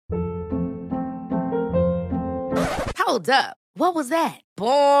Hold up. What was that?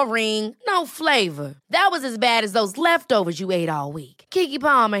 Boring. No flavor. That was as bad as those leftovers you ate all week. Keke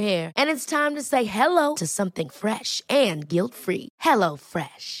Palmer here, and it's time to say hello to something fresh and guilt-free. Hello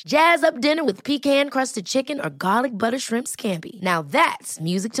Fresh. Jazz up dinner with pecan-crusted chicken or garlic butter shrimp scampi. Now that's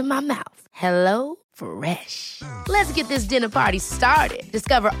music to my mouth. Hello Fresh. Let's get this dinner party started.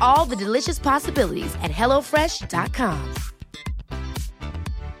 Discover all the delicious possibilities at hellofresh.com.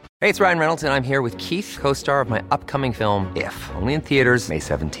 Hey, it's Ryan Reynolds, and I'm here with Keith, co-star of my upcoming film, If, only in theaters May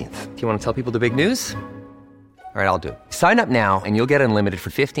 17th. Do you want to tell people the big news? All right, I'll do it. Sign up now and you'll get unlimited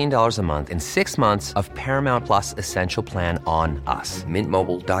for $15 a month and 6 months of Paramount Plus Essential Plan on us.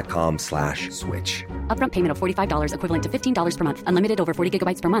 MintMobile.com/switch. Upfront payment of $45 equivalent to $15 per month. Unlimited over 40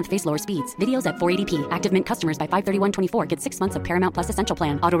 gigabytes per month. Face lower speeds. Videos at 480p. Active Mint customers by 531.24 get 6 months of Paramount Plus Essential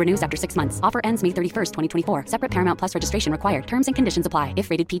Plan. Auto renews after 6 months. Offer ends May 31st, 2024. Separate Paramount Plus registration required. Terms and conditions apply if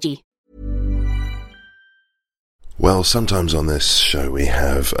rated PG. Well, sometimes on this show we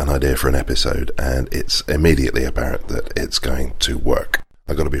have an idea for an episode and it's immediately apparent that it's going to work.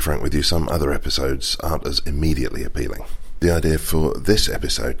 I've got to be frank with you, some other episodes aren't as immediately appealing. The idea for this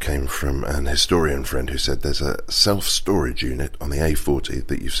episode came from an historian friend who said there's a self-storage unit on the A40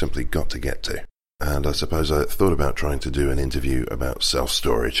 that you've simply got to get to. And I suppose I thought about trying to do an interview about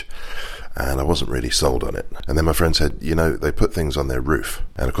self-storage, and I wasn't really sold on it. And then my friend said, you know, they put things on their roof.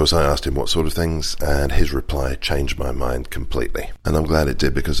 And of course I asked him what sort of things, and his reply changed my mind completely. And I'm glad it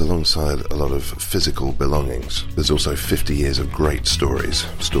did, because alongside a lot of physical belongings, there's also 50 years of great stories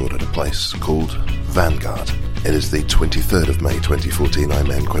stored at a place called Vanguard. It is the 23rd of May 2014. I'm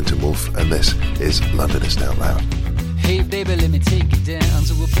N. Quentin Wolfe, and this is Londonist Out Loud. Hey baby, let me take you down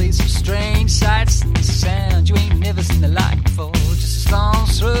to a place of strange sights and sounds you ain't never seen the like before. Just a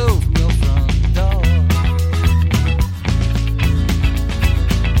stone's throw from your front door.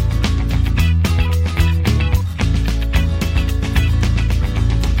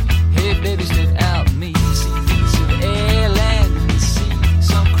 Hey baby, step out with me. See a piece of air, land in the sea.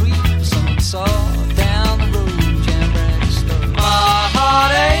 Some creep, some saw down the road, jam brand store. My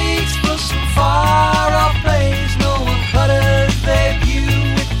heart aches for some far off place.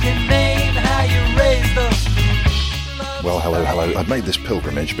 Well, hello. I've made this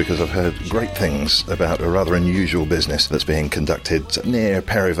pilgrimage because I've heard great things about a rather unusual business that's being conducted near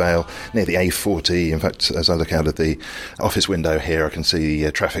Perivale, near the A40. In fact, as I look out of the office window here, I can see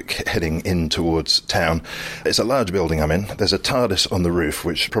traffic heading in towards town. It's a large building I'm in. There's a TARDIS on the roof,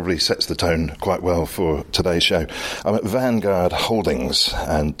 which probably sets the tone quite well for today's show. I'm at Vanguard Holdings,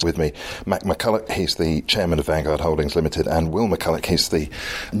 and with me, Mac McCulloch. He's the chairman of Vanguard Holdings Limited, and Will McCulloch. He's the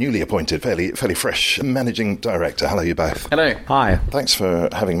newly appointed, fairly fresh managing director. Hello, you both. Hello. Hi. Thanks for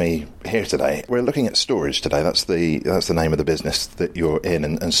having me here today. We're looking at storage today. That's the name of the business that you're in,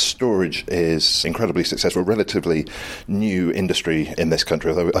 and storage is incredibly successful, relatively new industry in this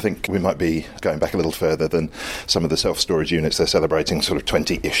country, although I think we might be going back a little further than some of the self-storage units. They're celebrating sort of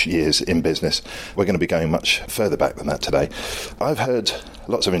 20-ish years in business. We're going to be going much further back than that today. I've heard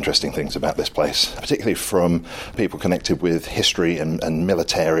lots of interesting things about this place, particularly from people connected with history and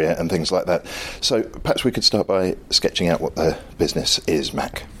militaria and things like that. So perhaps we could start by sketching out what the business is,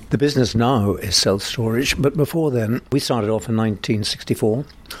 Mac. The business now is self-storage, but before then, we started off in 1964.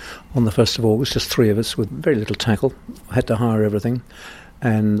 On the 1st of August, just 3 of us with very little tackle. Had to hire everything,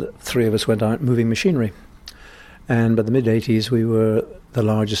 and 3 of us went out moving machinery. And by the mid-80s, we were the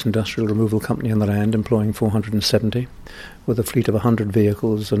largest industrial removal company in the land, employing 470, with a fleet of 100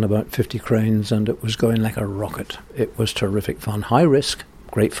 vehicles and about 50 cranes, and it was going like a rocket. It was terrific fun. High risk,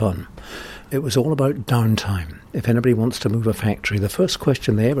 great fun. It was all about downtime. If anybody wants to move a factory, the first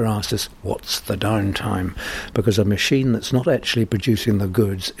question they ever asked is, what's the downtime? Because a machine that's not actually producing the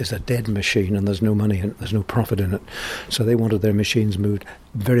goods is a dead machine, and there's no money in it, there's no profit in it. So they wanted their machines moved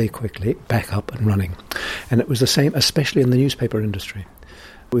very quickly, back up and running. And it was the same, especially in the newspaper industry.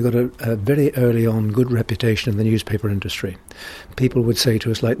 We got a very early on good reputation in the newspaper industry. People would say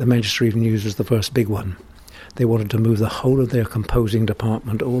to us, like the Manchester Evening News was the first big one. They wanted to move the whole of their composing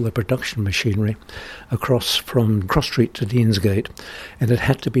department, all the production machinery, across from Cross Street to Deansgate, and it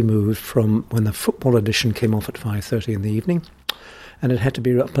had to be moved from when the football edition came off at 5:30 in the evening, and it had to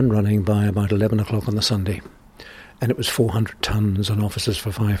be up and running by about 11 o'clock on the Sunday. And it was 400 tons and offices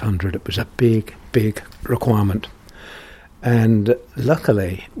for 500. It was a big, big requirement. And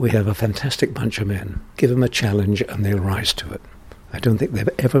luckily, we have a fantastic bunch of men. Give them a challenge and they'll rise to it. I don't think they've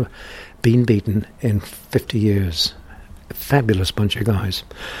ever been beaten in 50 years. A fabulous bunch of guys.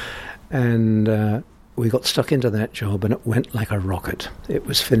 And we got stuck into that job and it went like a rocket. It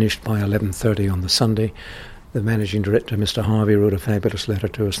was finished by 11:30 on the Sunday, The managing director, Mr. Harvey, wrote a fabulous letter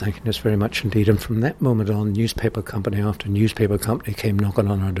to us thanking us very much indeed. And from that moment on, newspaper company after newspaper company came knocking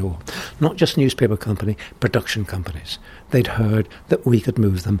on our door. Not just newspaper company, production companies. They'd heard that we could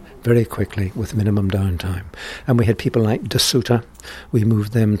move them very quickly with minimum downtime. And we had people like De Sutter. We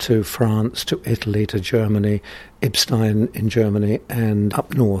moved them to France, to Italy, to Germany, Ibstein in Germany, and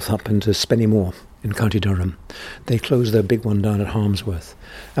up north, up into Spennymoor in County Durham. They closed their big one down at Harmsworth.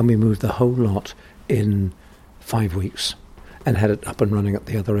 And we moved the whole lot in 5 weeks and had it up and running at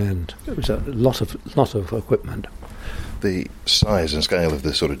the other end. It was a lot of equipment. The size and scale of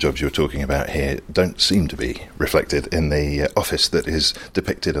the sort of jobs you're talking about here don't seem to be reflected in the office that is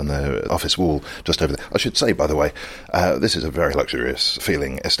depicted on the office wall just over there. I should say, by the way, this is a very luxurious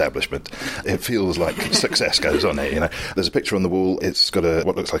feeling establishment. It feels like success goes on here, you know. There's a picture on the wall. It's got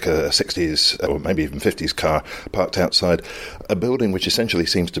what looks like a 60s or maybe even 50s car parked outside a building which essentially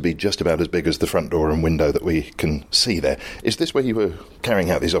seems to be just about as big as the front door and window that we can see there. Is this where you were carrying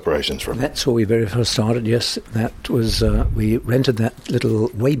out these operations from? That's where we very first started, yes. That was... we rented that little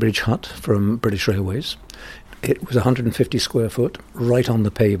weighbridge hut from British Railways. It was 150 square foot, right on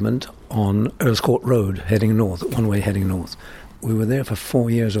the pavement on Earls Court Road, heading north, one way heading north. We were there for 4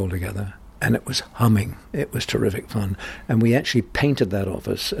 years altogether, and it was humming. It was terrific fun. And we actually painted that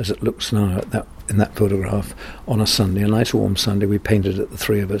office, as it looks now in that photograph, on a Sunday, a nice warm Sunday. We painted it, the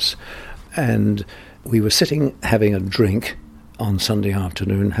three of us. And we were sitting having a drink on Sunday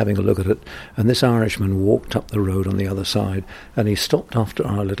afternoon, having a look at it, and this Irishman walked up the road on the other side, and he stopped after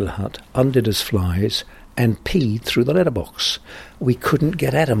our little hut, undid his flies, and peed through the letterbox. We couldn't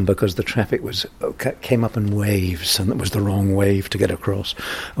get at him because the traffic came up in waves, and it was the wrong wave to get across.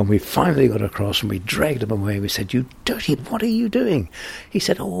 And we finally got across, and we dragged him away. We said, "You dirty, what are you doing?" He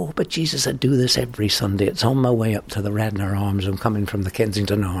said, "Oh, but Jesus, I do this every Sunday. It's on my way up to the Radnor Arms. I'm coming from the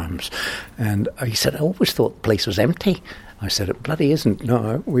Kensington Arms." And he said, "I always thought the place was empty." I said, "It bloody isn't.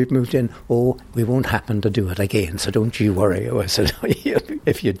 No, we've moved in. Oh, we won't happen to do it again, so don't you worry." I said,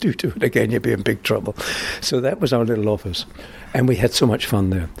 "If you do it again, you'll be in big trouble." So that was our little office. And we had so much fun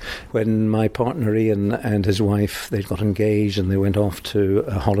there. When my partner Ian and his wife, they got engaged and they went off to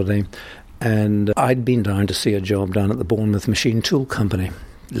a holiday, and I'd been down to see a job down at the Bournemouth Machine Tool Company.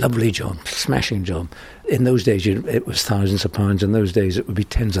 Lovely job, smashing job. In those days, it was thousands of pounds. In those days, it would be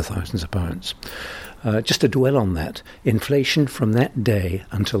tens of thousands of pounds. Just to dwell on that, inflation from that day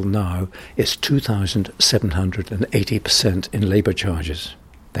until now is 2,780% in labour charges.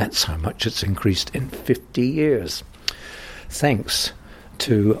 That's how much it's increased in 50 years. Thanks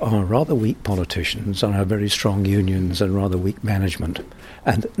to our rather weak politicians and our very strong unions and rather weak management.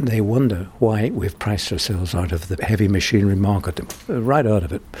 And they wonder why we've priced ourselves out of the heavy machinery market, right out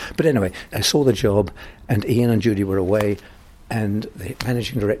of it. But anyway, I saw the job, and Ian and Judy were away, and the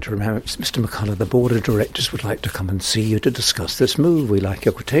managing director announced, "Mr. McCullough, the board of directors would like to come and see you to discuss this move. We like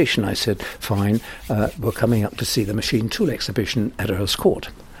your quotation." I said, "Fine, we're coming up to see the machine tool exhibition at Earls Court."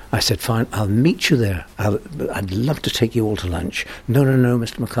 I said, "Fine, I'll meet you there. I'd love to take you all to lunch." No,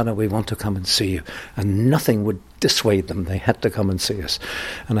 Mr. McCullough, we want to come and see you." And nothing would dissuade them. They had to come and see us.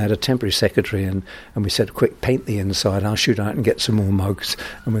 And I had a temporary secretary, and we said, "Quick, paint the inside. I'll shoot out and get some more mugs."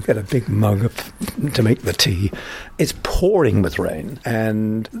 And we got a big mug to make the tea. It's pouring with rain.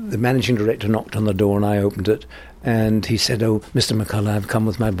 And the managing director knocked on the door, and I opened it. And he said, "Oh, Mr. McCullough, I've come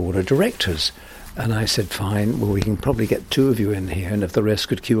with my board of directors." And I said, "Fine, well, we can probably get two of you in here, and if the rest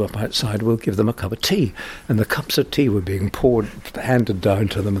could queue up outside, we'll give them a cup of tea." And the cups of tea were being poured, handed down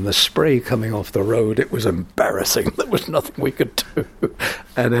to them, and the spray coming off the road. It was embarrassing. There was nothing we could do.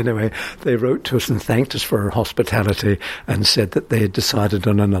 And anyway, they wrote to us and thanked us for our hospitality and said that they had decided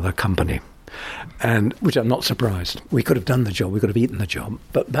on another company. And which I'm not surprised. We could have done the job, we could have eaten the job.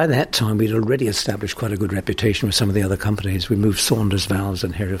 But by that time, we'd already established quite a good reputation with some of the other companies. We moved Saunders Valves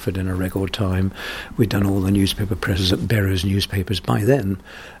in Hereford in a record time. We'd done all the newspaper presses at Barrows newspapers by then.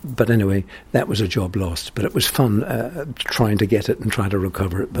 But anyway, that was a job lost. But it was fun trying to get it and trying to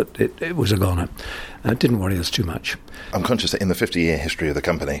recover it, but it was a goner. It didn't worry us too much. I'm conscious that in the 50-year history of the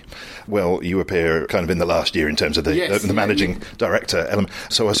company, well, you appear kind of in the last year in terms of the managing director element.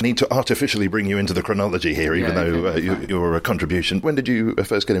 So I need to artificially bring you into the chronology here, even though you're a contribution. When did you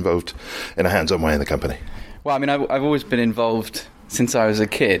first get involved in a hands-on way in the company? Well, I mean, I've always been involved since I was a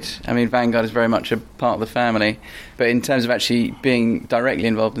kid. I mean, Vanguard is very much a part of the family, but in terms of actually being directly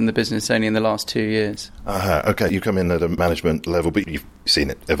involved in the business, only in the last 2 years. Okay, you come in at a management level, but you've seen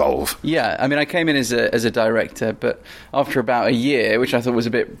it evolve. Yeah, I mean, I came in as a director, but after about a year, which I thought was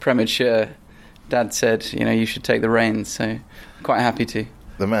a bit premature, Dad said, you should take the reins, so quite happy to.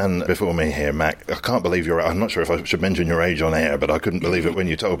 The man before me here, Mac, I can't believe I'm not sure if I should mention your age on air, but I couldn't believe it when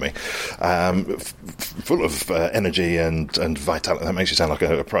you told me. Full of energy and vitality. That makes you sound like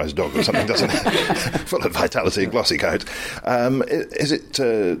a prize dog or something, doesn't it? Full of vitality, glossy coat. Is it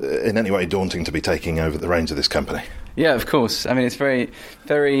in any way daunting to be taking over the reins of this company? Yeah, of course. I mean, it's very,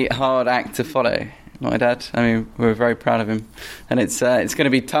 very hard act to follow. My dad. I mean, we're very proud of him, and it's going to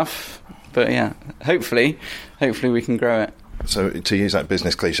be tough. But yeah, hopefully we can grow it. So to use that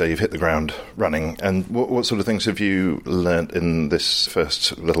business cliche, you've hit the ground running. And what sort of things have you learnt in this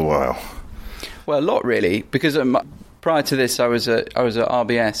first little while? Well, a lot really, because prior to this, I was at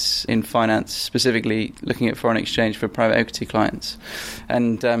RBS in finance, specifically looking at foreign exchange for private equity clients,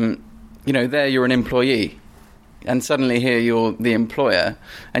 and there you're an employee. And suddenly here you're the employer,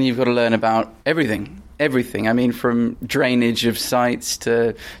 and you've got to learn about everything. I mean, from drainage of sites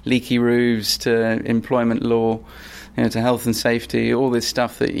to leaky roofs to employment law, to health and safety, all this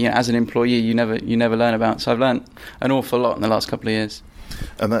stuff that as an employee you never learn about. So I've learned an awful lot in the last couple of years.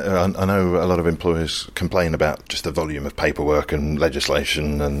 And I know a lot of employers complain about just the volume of paperwork and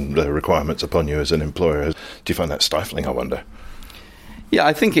legislation and the requirements upon you as an employer. Do you find that stifling, I wonder? Yeah,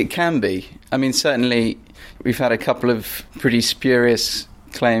 I think it can be. I mean, certainly we've had a couple of pretty spurious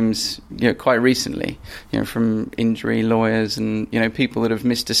claims, quite recently, from injury lawyers and, people that have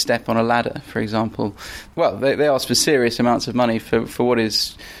missed a step on a ladder, for example. Well, they ask for serious amounts of money for what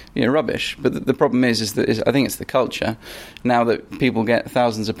is, rubbish. But the problem is that I think it's the culture now that people get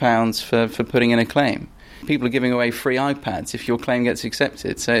thousands of pounds for putting in a claim. People are giving away free iPads if your claim gets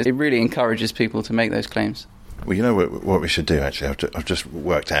accepted. So it really encourages people to make those claims. Well, you know what we should do, actually? I've just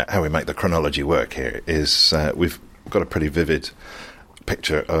worked out how we make the chronology work here. We've got a pretty vivid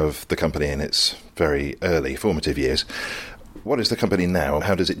picture of the company in its very early formative years. What is the company now?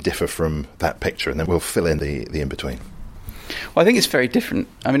 How does it differ from that picture? And then we'll fill in the in-between. Well, I think it's very different.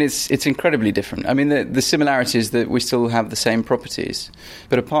 I mean, it's incredibly different. I mean, the similarity is that we still have the same properties.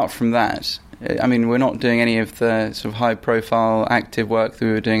 But apart from that, I mean, we're not doing any of the sort of high-profile active work that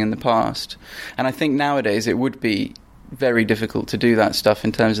we were doing in the past. And I think nowadays it would be very difficult to do that stuff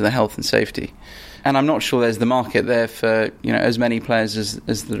in terms of the health and safety. And I'm not sure there's the market there for, as many players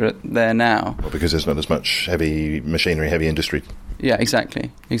as there are there now. Well, because there's not as much heavy machinery, heavy industry. Yeah,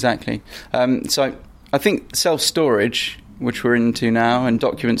 exactly. So I think self-storage, which we're into now, and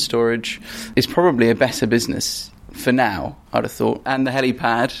document storage is probably a better business for now, I'd have thought. And the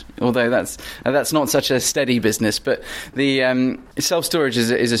helipad, although that's not such a steady business, but the self-storage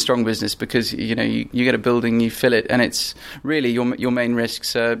is a strong business because you get a building, you fill it, and it's really your main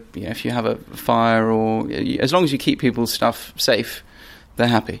risks are if you have a fire, or as long as you keep people's stuff safe, they're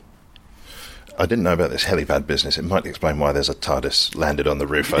happy. I didn't know about this helipad business. It might explain why there's a TARDIS landed on the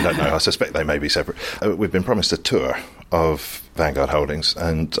roof. I don't know. I suspect they may be separate. We've been promised a tour of Vanguard Holdings,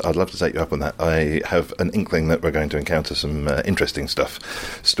 and I'd love to take you up on that. I have an inkling that we're going to encounter some interesting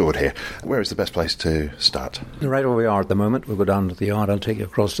stuff stored here. Where is the best place to start? Right where we are at the moment. We'll go down to the yard. I'll take you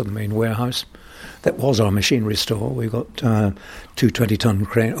across to the main warehouse. That was our machinery store. We've got 2 20-ton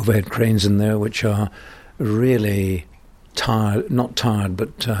overhead cranes in there, which are really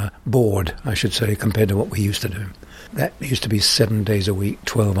bored, I should say, compared to what we used to do. That used to be 7 days a week,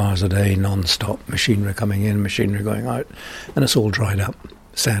 12 hours a day, non-stop, machinery coming in, machinery going out, and it's all dried up,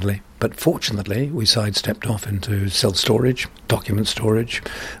 sadly. But fortunately, we sidestepped off into self-storage, document storage.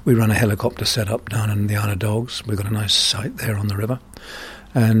 We run a helicopter setup down in the Isle of Dogs. We've got a nice site there on the river.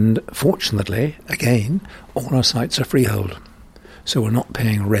 And fortunately, again, all our sites are freehold. So we're not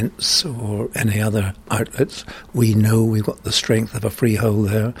paying rents or any other outlets. We know we've got the strength of a freehold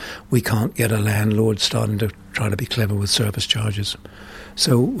there. We can't get a landlord starting to try to be clever with service charges.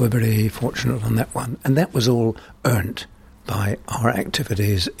 So we're very fortunate on that one. And that was all earned by our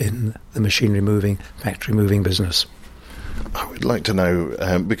activities in the machinery moving, factory moving business. I would like to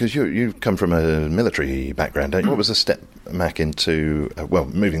know, because you come from a military background, don't you? What was the step, Mac, into,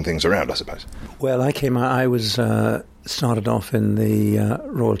 moving things around, I suppose? Well, I was started off in the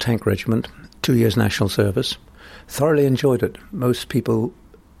Royal Tank Regiment, 2 years national service. Thoroughly enjoyed it. Most people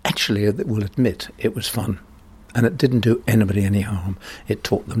actually will admit it was fun. And it didn't do anybody any harm. It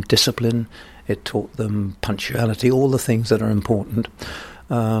taught them discipline. It taught them punctuality, all the things that are important.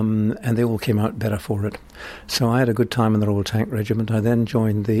 And they all came out better for it. So I had a good time in the Royal Tank Regiment. I then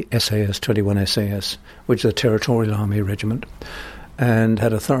joined the SAS, 21 SAS, which is a Territorial Army regiment, and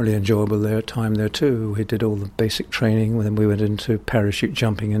had a thoroughly enjoyable time there too. We did all the basic training, and then we went into parachute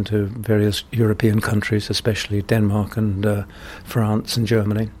jumping into various European countries, especially Denmark and France and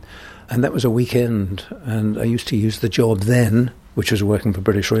Germany. And that was a weekend, and I used to use the job then, which was working for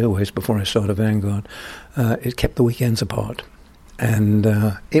British Railways before I started Vanguard. It kept the weekends apart. and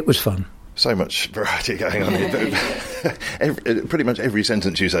it was fun. So much variety going on here. Pretty much every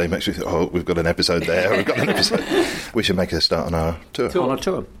sentence you say makes me think, oh, we've got an episode there, we've got an episode. We should make a start on our tour. On our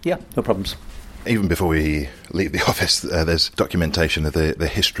tour, yeah, no problems. Even before we leave the office, there's documentation of the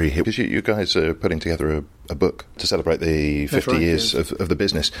history here. Because you guys are putting together a book to celebrate the 50 years of the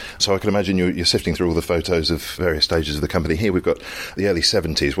business. So I can imagine you're sifting through all the photos of various stages of the company. Here we've got the early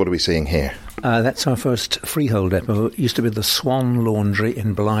 70s. What are we seeing here? That's our first freehold depot. It used to be the Swan Laundry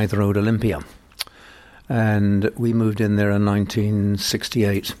in Blythe Road, Olympia. And we moved in there in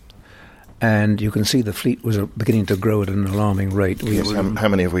 1968. And you can see the fleet was beginning to grow at an alarming rate. How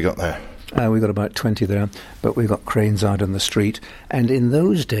many have we got there? We got about 20 there, but we got cranes out in the street. And in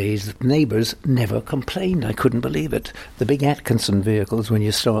those days, the neighbours never complained. I couldn't believe it. The big Atkinson vehicles, when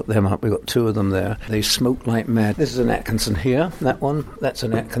you start them up, we've got two of them there. They smoke like mad. This is an Atkinson here, that one. That's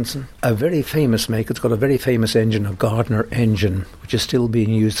an Atkinson. A very famous maker. It's got a very famous engine, a Gardner engine, which is still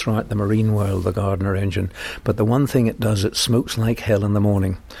being used throughout the marine world, the Gardner engine. But the one thing it does, it smokes like hell in the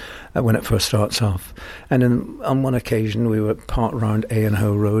morning. When it first starts off. And on one occasion we were parked around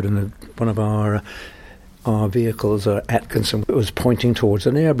A&Ho Road, and one of our vehicles, Atkinson, was pointing towards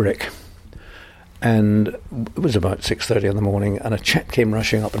an air brake. And it was about 6:30 in the morning, and a chap came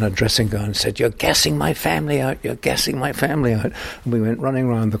rushing up in a dressing gown and said, "You're gassing my family out, you're gassing my family out." And we went running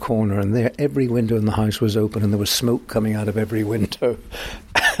round the corner, and there every window in the house was open, and there was smoke coming out of every window.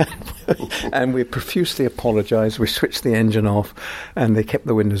 And we profusely apologised. We switched the engine off, and they kept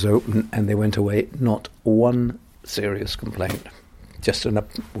the windows open, and they went away. Not one serious complaint. Just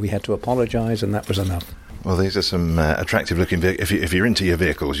we had to apologise, and that was enough. Well, these are some attractive-looking vehicles. If you're into your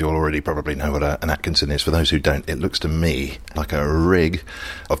vehicles, you'll already probably know what an Atkinson is. For those who don't, it looks to me like a rig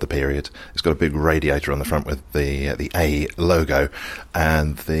of the period. It's got a big radiator on the front with the A logo,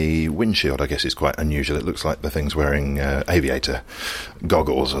 and the windshield, I guess, is quite unusual. It looks like the thing's wearing aviator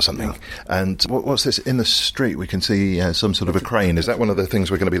goggles or something. And what's this? In the street, we can see some sort of a crane. Is that one of the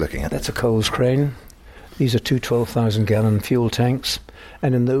things we're going to be looking at? That's a Coles crane. These are two 12,000-gallon fuel tanks.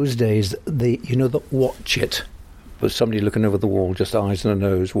 And in those days, the watch it was somebody looking over the wall, just eyes and a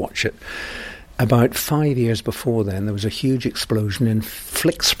nose, watch it. About 5 years before then, there was a huge explosion in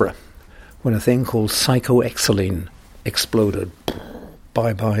Flixborough when a thing called cyclohexylene exploded.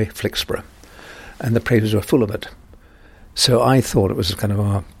 Bye-bye, Flixborough. And the papers were full of it. So I thought it was kind of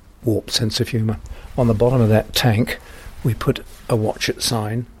a warped sense of humour. On the bottom of that tank, we put a watch it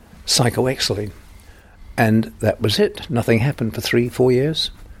sign, cyclohexylene. And that was it. Nothing happened for 3-4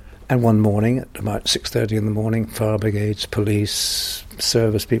 years. And one morning, at about 6:30 in the morning, fire brigades, police,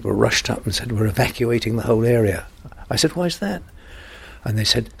 service people rushed up and said, "We're evacuating the whole area." I said, "Why is that?" And they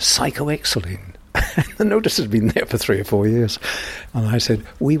said, "Cyclohexylene." The notice had been there for 3 or 4 years. And I said,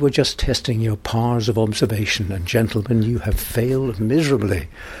 "We were just testing your powers of observation, and gentlemen, you have failed miserably.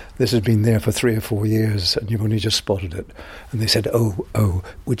 This has been there for 3 or 4 years, and you've only just spotted it." And they said, oh,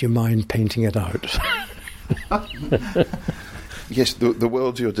 would you mind painting it out?" Yes, the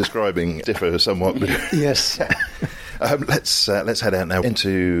worlds you're describing differ somewhat. Yes. Let's head out now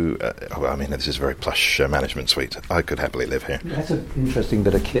into. This is a very plush management suite. I could happily live here. That's an interesting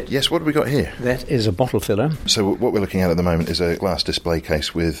bit of kit. Yes, what have we got here? That is a bottle filler. So what we're looking at the moment is a glass display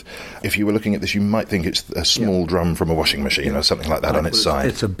case with. If you were looking at this, you might think it's a small drum from a washing machine or something like that on its side.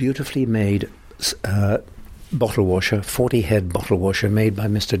 It's a beautifully made bottle washer, 40-head bottle washer made by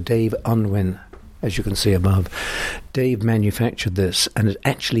Mr. Dave Unwin. As you can see above, Dave manufactured this, and it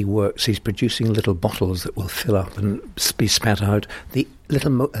actually works. He's producing little bottles that will fill up and be spat out. The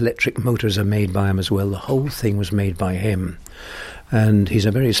little electric motors are made by him as well. The whole thing was made by him. And he's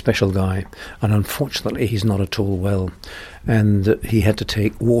a very special guy, and unfortunately he's not at all well. And he had to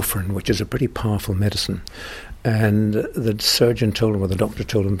take warfarin, which is a pretty powerful medicine. And the surgeon told him, or the doctor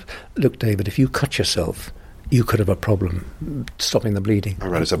told him, "Look, David, if you cut yourself, you could have a problem stopping the bleeding." Oh,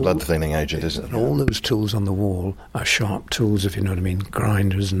 right, it's a blood-thinning agent, isn't it? And all those tools on the wall are sharp tools, if you know what I mean.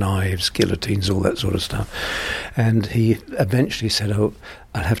 Grinders, knives, guillotines, all that sort of stuff. And he eventually said, "Oh,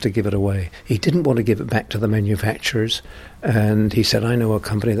 I'll have to give it away." He didn't want to give it back to the manufacturers. And he said, "I know a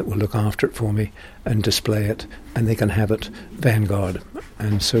company that will look after it for me and display it, and they can have it, Vanguard."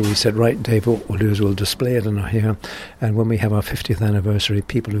 And so we said, "Right, Dave, what we'll do is we'll display it in our here, and when we have our 50th anniversary,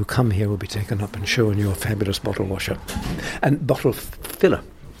 people who come here will be taken up and shown you a fabulous bottle washer." And bottle filler.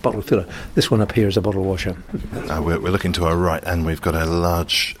 This one up here is a bottle washer. We're looking to our right, and we've got a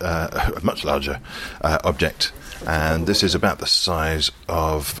much larger object. And this is about the size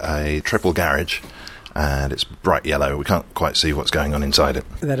of a triple garage. And it's bright yellow. We can't quite see what's going on inside it.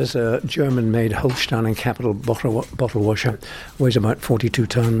 That is a German-made Holstein and Capital bottle washer. Weighs about 42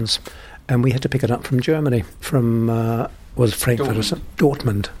 tons. And we had to pick it up from Germany, from was Frankfurt,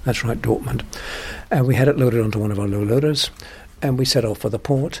 Dortmund. That's right, Dortmund. And we had it loaded onto one of our low loaders, and we set off for the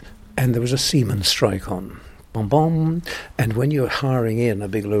port, and there was a seaman strike on. Bom, bom. And when you're hiring in a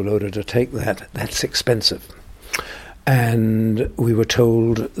big low loader to take that, that's expensive. And we were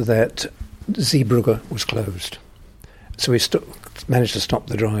told that Zeebrugge was closed. So we managed to stop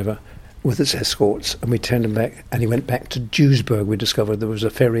the driver with his escorts, and we turned him back, and he went back to Duisburg. We discovered there was a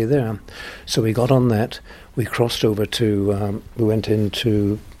ferry there. So we got on that. We crossed over to, we went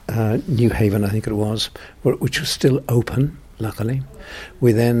into New Haven, I think it was, which was still open, luckily.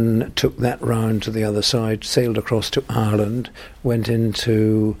 We then took that round to the other side, sailed across to Ireland, went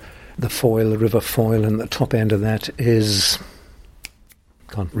into the Foyle, the River Foyle, and the top end of that is,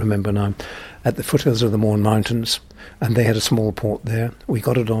 can't remember now, at the foothills of the Mourne Mountains, and they had a small port there. We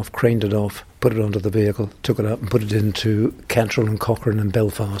got it off, craned it off, put it onto the vehicle, took it up and put it into Cantrell and Cochrane and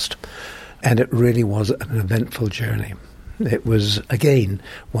Belfast. And it really was an eventful journey. It was, again,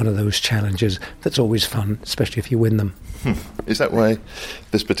 one of those challenges that's always fun, especially if you win them. Is that why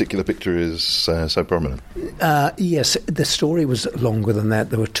this particular picture is so prominent? Yes, the story was longer than that.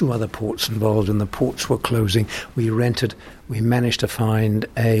 There were 2 other ports involved, and the ports were closing. We managed to find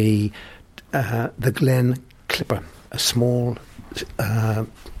the Glen Clipper, a small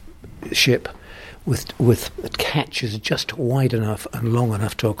ship with catches just wide enough and long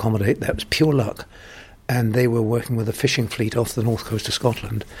enough to accommodate. That was pure luck. And they were working with a fishing fleet off the north coast of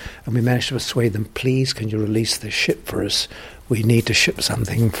Scotland. And we managed to persuade them, please, can you release this ship for us? We need to ship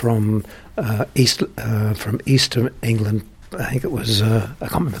something from eastern England. I think it was, I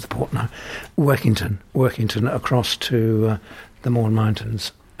can't remember the port now, Workington across to the Mourne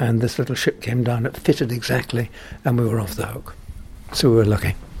Mountains. And this little ship came down, it fitted exactly, and we were off the hook. So we were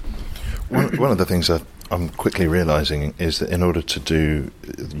lucky. One of the things that I'm quickly realising is that in order to do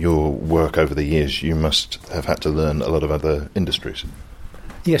your work over the years, you must have had to learn a lot of other industries.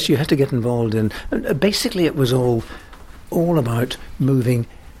 Yes, you had to get involved in... Basically, it was all about moving...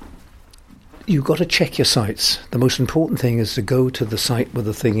 You've got to check your sites. The most important thing is to go to the site where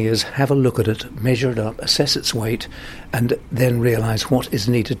the thing is, have a look at it, measure it up, assess its weight, and then realise what is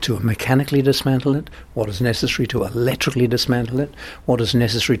needed to mechanically dismantle it, what is necessary to electrically dismantle it, what is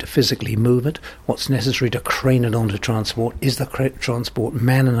necessary to physically move it, what's necessary to crane it onto transport. Is the transport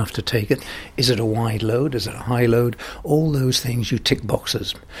man enough to take it? Is it a wide load? Is it a high load? All those things, you tick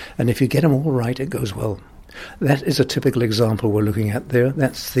boxes. And if you get them all right, it goes well. That is a typical example we're looking at there.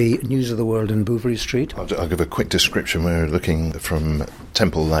 That's the News of the World in Bouverie Street. I'll give a quick description. We're looking from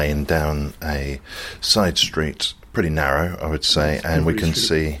Temple Lane down a side street, pretty narrow, I would say, and we can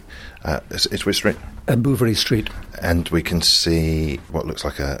see... it's which street? Bouverie Street. And we can see what looks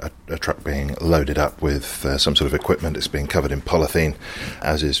like a truck being loaded up with some sort of equipment. It's being covered in polythene,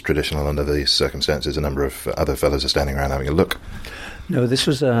 as is traditional under these circumstances. A number of other fellows are standing around having a look. No, this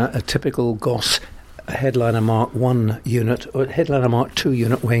was a typical Goss Headliner Mark 1 unit, or Headliner Mark 2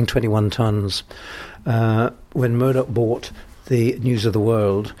 unit weighing 21 tonnes. When Murdoch bought the News of the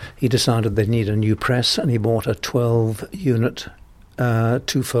World, he decided they need a new press, and he bought a 12-unit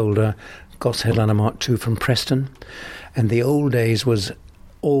two-folder Goss Headliner Mark II from Preston. And the old days was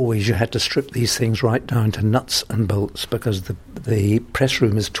always you had to strip these things right down to nuts and bolts, because the press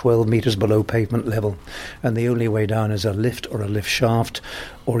room is 12 metres below pavement level, and the only way down is a lift or a lift shaft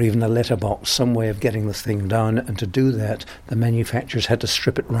or even a letterbox, some way of getting the thing down. And to do that, the manufacturers had to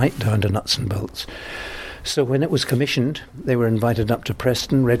strip it right down to nuts and bolts. So when it was commissioned, they were invited up to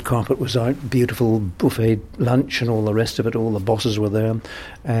Preston. Red carpet was out, beautiful buffet lunch and all the rest of it. All the bosses were there.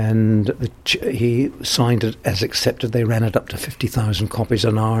 And he signed it as accepted. They ran it up to 50,000 copies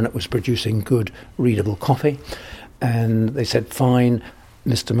an hour, and it was producing good, readable copy. And they said, fine,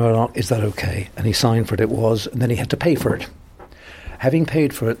 Mr. Murdoch, is that okay? And he signed for it, it was, and then he had to pay for it. Having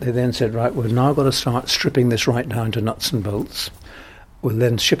paid for it, they then said, right, we've now got to start stripping this right down to nuts and bolts. We'll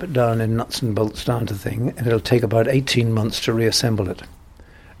then ship it down in nuts and bolts down to thing, and it'll take about 18 months to reassemble it.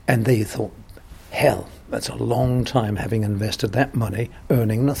 And they thought, hell, that's a long time having invested that money,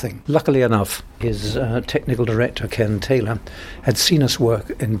 earning nothing. Luckily enough, his technical director, Ken Taylor, had seen us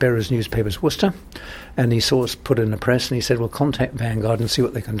work in Bearers Newspapers Worcester, and he saw us put in the press, and he said, well, contact Vanguard and see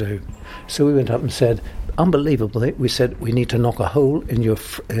what they can do. So we went up and said, unbelievably, we said, we need to knock a hole in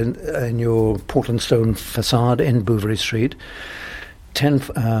your Portland stone facade in Bouverie Street,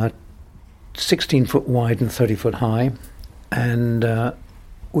 16 foot wide and 30 foot high, and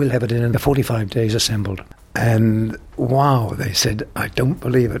we'll have it in 45 days assembled. And wow, they said, I don't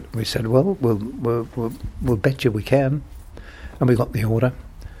believe it. We said, well, we'll bet you we can. And we got the order.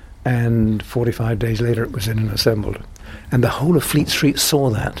 and 45 days later it was in and assembled. And the whole of Fleet Street saw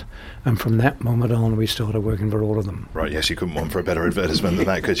that, and from that moment on we started working for all of them. Right, yes, you couldn't want for a better advertisement than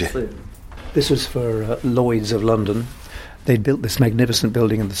that, could you? This was for Lloyd's of London. They'd built this magnificent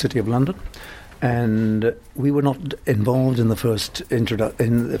building in the City of London, and we were not involved in the first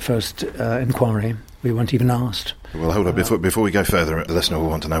inquiry. We weren't even asked. Well, hold on. Before we go further, the listener will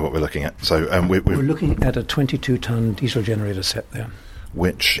want to know what we're looking at. So we're looking at a 22-ton diesel generator set there.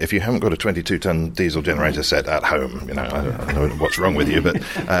 Which, if you haven't got a 22-ton diesel generator set at home, I don't know what's wrong with you, but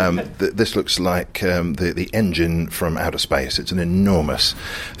this looks like the engine from outer space. It's an enormous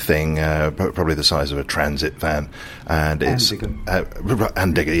thing, probably the size of a transit van, and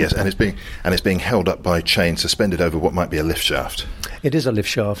digger, yes, and it's being held up by chain suspended over what might be a lift shaft. It is a lift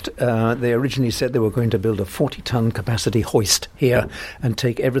shaft. They originally said they were going to build a 40-ton capacity hoist here and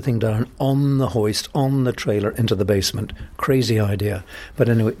take everything down on the hoist, on the trailer, into the basement. Crazy idea. But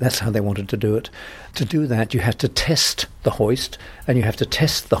anyway, that's how they wanted to do it. To do that, you have to test the hoist, and you have to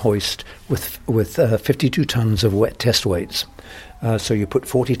test the hoist with 52 tons of wet test weights. So you put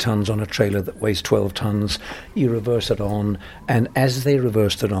 40 tons on a trailer that weighs 12 tons, you reverse it on, and as they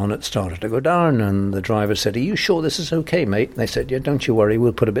reversed it on, it started to go down, and the driver said, "Are you sure this is okay, mate?" And they said, "Yeah, don't you worry,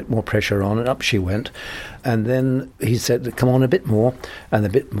 we'll put a bit more pressure on," and up she went. And then he said, "Come on, a bit more," and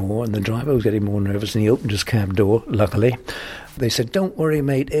the driver was getting more nervous, and he opened his cab door, luckily. They said, "Don't worry,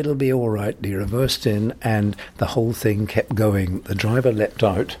 mate, it'll be all right." He reversed in, and the whole thing kept going. The driver leapt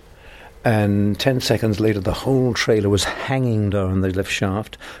out, and 10 seconds later the whole trailer was hanging down the lift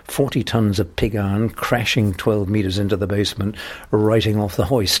shaft, 40 tons of pig iron crashing 12 metres into the basement, writing off the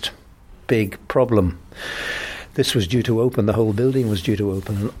hoist. Big problem. This was due to open, the whole building was due to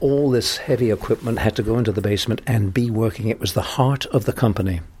open, and all this heavy equipment had to go into the basement and be working. It was the heart of the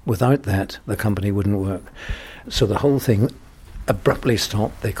company. Without that, the company wouldn't work. So the whole thing abruptly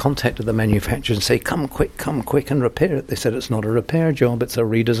stopped. They contacted the manufacturer and say, come quick and repair it. They said it's not a repair job, it's a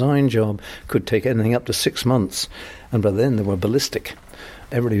redesign job. Could take anything up to 6 months. And by then they were ballistic.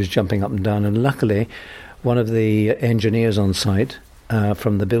 Everybody was jumping up and down, and luckily one of the engineers on site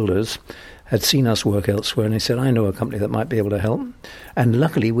from the builders had seen us work elsewhere, and he said, "I know a company that might be able to help." And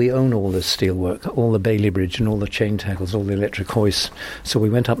luckily we own all this steel work, all the Bailey Bridge and all the chain tackles, all the electric hoists. So we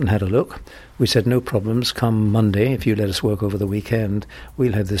went up and had a look. We said, "No problems, come Monday, if you let us work over the weekend,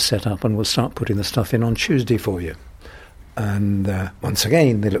 we'll have this set up and we'll start putting the stuff in on Tuesday for you." And once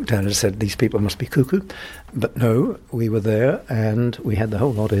again they looked at it and said, "These people must be cuckoo." But no, we were there, and we had the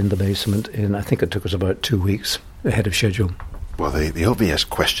whole lot in the basement in, I think it took us about 2 weeks ahead of schedule. Well, the obvious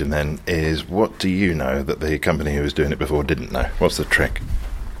question then is, what do you know that the company who was doing it before didn't know? What's the trick?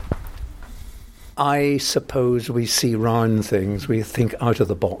 I suppose we see round things. We think out of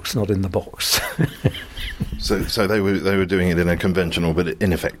the box, not in the box. So they were doing it in a conventional but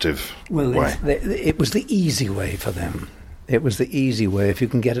ineffective way. It was the easy way for them. It was the easy way. If you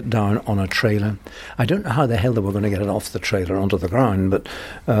can get it down on a trailer. I don't know how the hell they were going to get it off the trailer onto the ground, but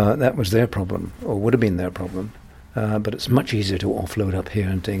that was their problem, or would have been their problem. But it's much easier to offload up here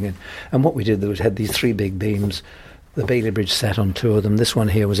and thing. And what we did was had these 3 big beams. The Bailey Bridge sat on 2 of them. This one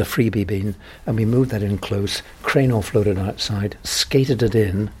here was a freebie beam, and we moved that in close. Crane offloaded outside, skated it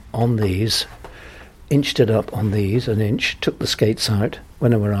in on these, inched it up on these an inch, took the skates out.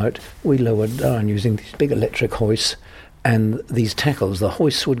 When they were out, we lowered down using these big electric hoists. And these tackles, the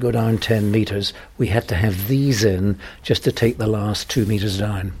hoists would go down 10 metres. We had to have these in just to take the last 2 metres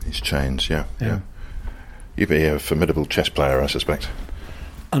down. These chains, yeah. You'd be a formidable chess player, I suspect.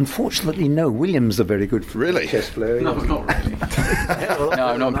 Unfortunately, no. William's a very good chess player. No, not really. No,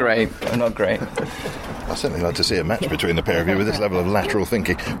 I'm not great. I'd certainly like to see a match between the pair of you with this level of lateral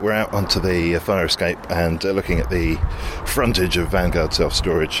thinking. We're out onto the fire escape and looking at the frontage of Vanguard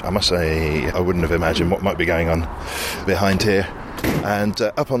Self-Storage. I must say, I wouldn't have imagined what might be going on behind here. And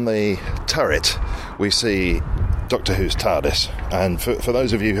up on the turret, we see Doctor Who's TARDIS. And for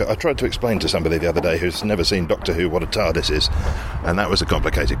those of you, I tried to explain to somebody the other day who's never seen Doctor Who what a TARDIS is, and that was a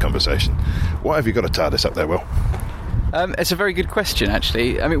complicated conversation. Why have you got a TARDIS up there, Will? It's a very good question,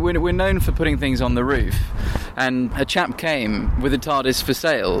 actually. I mean, we're known for putting things on the roof, and a chap came with a TARDIS for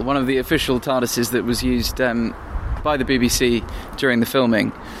sale, one of the official TARDISes that was used by the BBC during the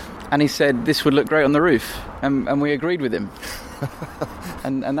filming, and he said this would look great on the roof, and we agreed with him.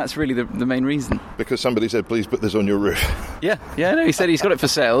 And that's really the main reason. Because somebody said, please put this on your roof. Yeah, no, he said he's got it for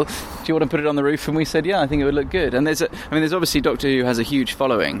sale. Do you want to put it on the roof? And we said, yeah, I think it would look good. And there's obviously Doctor Who has a huge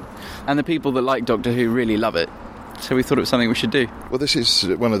following, and the people that like Doctor Who really love it. So we thought it was something we should do. Well, this is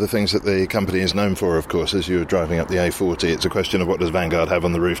one of the things that the company is known for, of course. As you're driving up the A40, it's a question of what does Vanguard have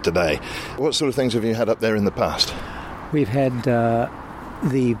on the roof today. What sort of things have you had up there in the past? We've had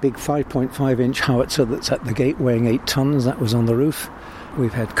The big 5.5-inch howitzer that's at the gate weighing 8 tons, that was on the roof.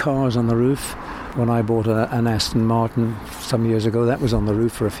 We've had cars on the roof. When I bought an Aston Martin some years ago, that was on the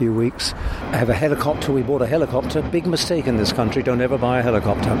roof for a few weeks. I have a helicopter. We bought a helicopter. Big mistake in this country. Don't ever buy a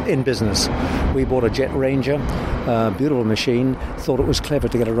helicopter in business. We bought a Jet Ranger, beautiful machine. Thought it was clever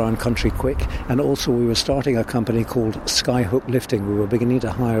to get around country quick. And also we were starting a company called Skyhook Lifting. We were beginning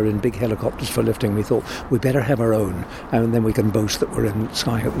to hire in big helicopters for lifting. We thought we better have our own, and then we can boast that we're in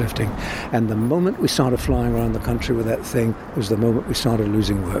Skyhook Lifting. And the moment we started flying around the country with that thing was the moment we started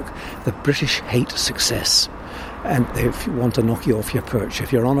losing work. The British hate success, and if you want to knock you off your perch,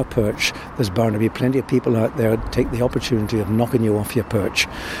 if you're on a perch, there's bound to be plenty of people out there who take the opportunity of knocking you off your perch.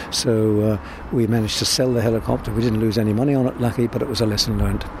 So we managed to sell the helicopter. We didn't lose any money on it, lucky, but it was a lesson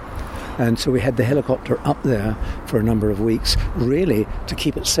learned. And so we had the helicopter up there for a number of weeks, really to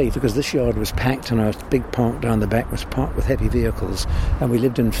keep it safe, because this yard was packed and our big park down the back was parked with heavy vehicles, and we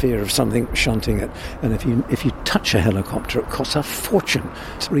lived in fear of something shunting it. And if you touch a helicopter, it costs a fortune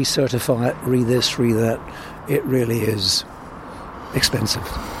to recertify it, re-this, re-that. It really is expensive.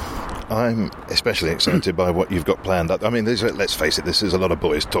 I'm especially excited by what you've got planned. I mean, let's face it, this is a lot of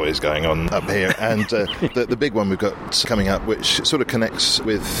boys' toys going on up here. And the big one we've got coming up, which sort of connects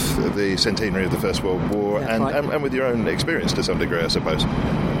with the centenary of the First World War and with your own experience to some degree, I suppose.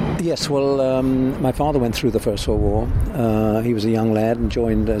 Yes, well, my father went through the First World War. He was a young lad and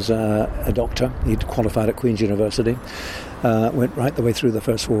joined as a doctor. He'd qualified at Queen's University. Went right the way through the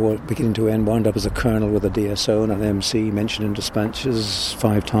First World War, beginning to end, wound up as a colonel with a DSO and an MC, mentioned in dispatches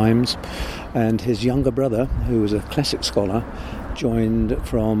 5 times. And his younger brother, who was a classic scholar, joined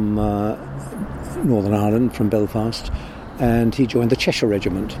from Northern Ireland, from Belfast, and he joined the Cheshire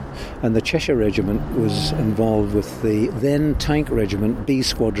Regiment. And the Cheshire Regiment was involved with the then tank regiment, B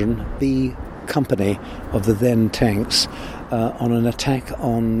Squadron, B Company of the then tanks, on an attack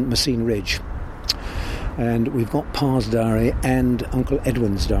on Messines Ridge. And we've got Pa's diary and Uncle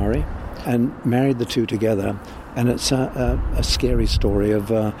Edwin's diary, and married the two together. And it's a scary story of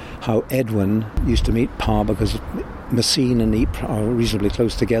how Edwin used to meet Pa, because Messines and Ypres are reasonably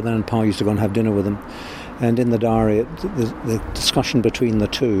close together, and Pa used to go and have dinner with them. And in the diary, the discussion between the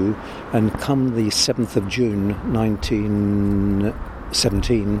two, and come the 7th of June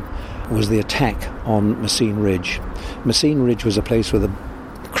 1917 was the attack on Messines Ridge. Messines Ridge was a place where the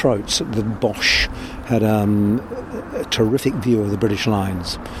Krauts, the Boche, had a terrific view of the British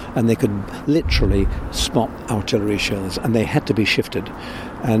lines, and they could literally spot artillery shells, and they had to be shifted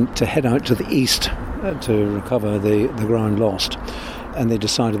and to head out to the east to recover the ground lost. And they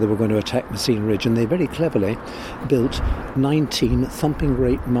decided they were going to attack Messines Ridge, and they very cleverly built 19 thumping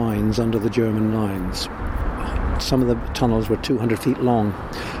great mines under the German lines. Some of the tunnels were 200 feet long,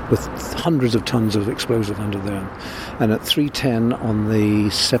 with hundreds of tons of explosive under there. And at 3:10 on the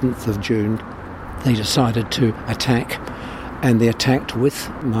 7th of June, they decided to attack, and they attacked with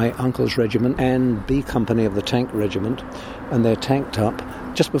my uncle's regiment and B Company of the tank regiment, and they tanked up.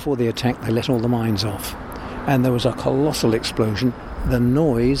 Just before the attack, they let all the mines off, and there was a colossal explosion. The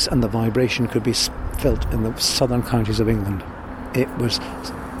noise and the vibration could be felt in the southern counties of England. It was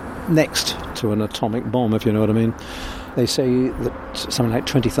next to an atomic bomb, if you know what I mean. They say that something like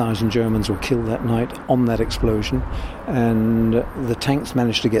 20,000 Germans were killed that night on that explosion, and the tanks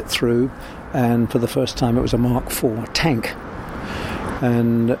managed to get through, and for the first time it was a Mark IV tank.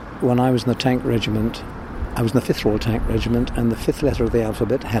 And when I was in the tank regiment, I was in the 5th Royal Tank Regiment, and the 5th letter of the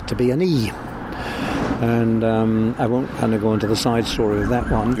alphabet had to be an E. And I won't kind of go into the side story of that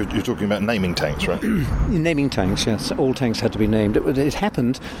one. You're talking about naming tanks, right? Naming tanks, yes. All tanks had to be named. It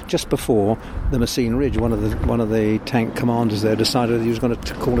happened just before the Messines Ridge. One of the tank commanders there decided he was going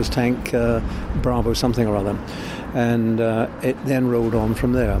to call his tank Bravo something or other. And it then rolled on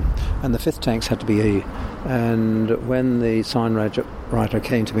from there. And the 5th tanks had to be E. And when the sign writer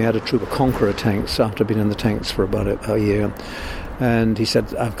came to me, I had a troop of Conqueror tanks after being in the tanks for about a year. And he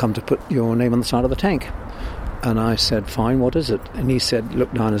said, I've come to put your name on the side of the tank. And I said, fine, what is it? And he said,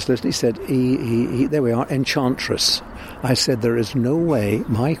 look down his list. He said, there we are, Enchantress. I said, there is no way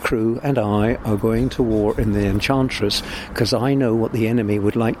my crew and I are going to war in the Enchantress, because I know what the enemy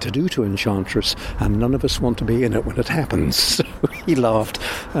would like to do to Enchantress, and none of us want to be in it when it happens. So he laughed,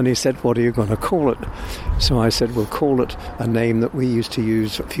 and he said, what are you going to call it? So I said, we'll call it a name that we used to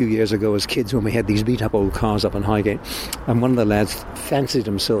use a few years ago as kids when we had these beat-up old cars up in Highgate. And one of the lads fancied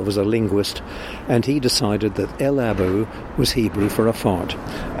himself as a linguist, and he decided that that El Abu was Hebrew for a fart.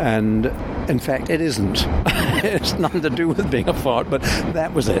 And in fact, it isn't. It's nothing to do with being a fart, but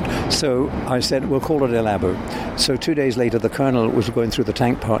that was it. So I said, we'll call it El Abu. So 2 days later, the colonel was going through the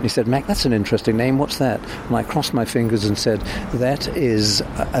tank part, and he said, Mac, that's an interesting name. What's that? And I crossed my fingers and said, that is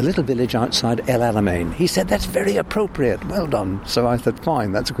a little village outside El Alamein. He said, that's very appropriate. Well done. So I said,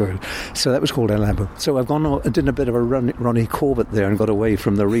 fine, that's good. So that was called El Abu. So I've did a bit of a Ronnie Corbett there and got away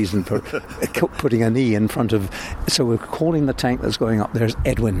from the reason for putting an E in front of... So we're calling the tank that's going up there as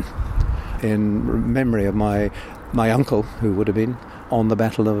Edwin, in memory of my uncle, who would have been on the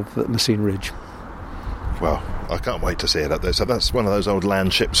Battle of Messines Ridge. Well, I can't wait to see it up there. So that's one of those old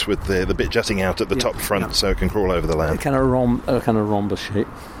land ships with the bit jutting out at the top front, so it can crawl over the land. A kind of rhombus shape.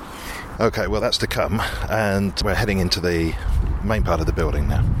 Okay, well, that's to come, and we're heading into the main part of the building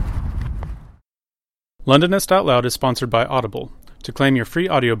now. Londonist Out Loud is sponsored by Audible. To claim your free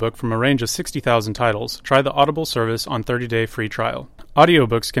audiobook from a range of 60,000 titles, try the Audible service on 30-day free trial.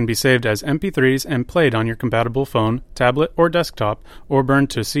 Audiobooks can be saved as MP3s and played on your compatible phone, tablet, or desktop, or burned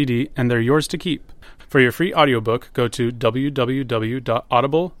to CD, and they're yours to keep. For your free audiobook, go to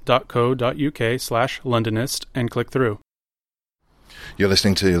www.audible.co.uk/Londonist and click through. You're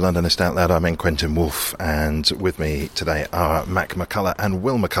listening to Londonist Out Loud. I'm in Quentin Woolf, and with me today are Mac McCullough and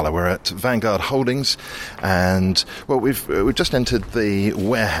Will McCullough. We're at Vanguard Holdings, and well, we've just entered the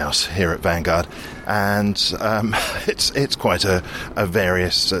warehouse here at Vanguard, and it's quite a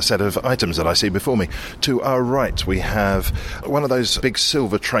various set of items that I see before me. To our right, we have one of those big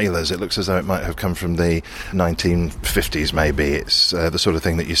silver trailers. It looks as though it might have come from the 1950s, maybe. It's the sort of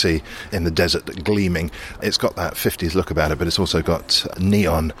thing that you see in the desert gleaming. It's got that 50s look about it, but it's also got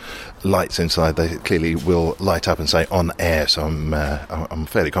neon lights inside. They clearly will light up and say on air, so I'm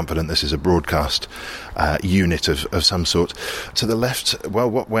fairly confident this is a broadcast unit of some sort. To the left, well,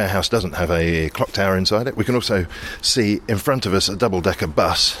 what warehouse doesn't have a clock tower inside it? We can also see in front of us a double-decker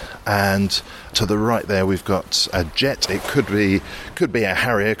bus, and to the right there we've got a jet. It could be a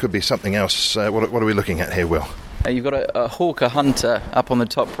Harrier, could be something else. What are we looking at here, Will? You've got a Hawker Hunter up on the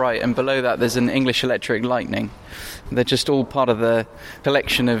top right, and below that there's an English Electric Lightning. They're just all part of the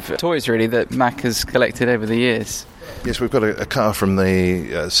collection of toys, really, that Mac has collected over the years. Yes, we've got a car from the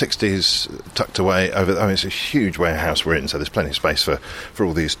 60s tucked away over there. I mean, it's a huge warehouse we're in, so there's plenty of space for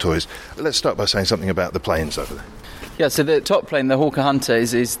all these toys. Let's start by saying something about the planes over there. Yeah, so the top plane, the Hawker Hunter,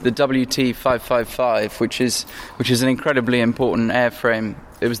 is the WT-555, which is an incredibly important airframe.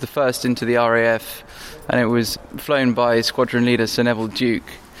 It was the first into the RAF, and it was flown by Squadron Leader Sir Neville Duke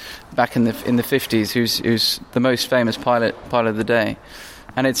back in the 50s, who's the most famous pilot of the day.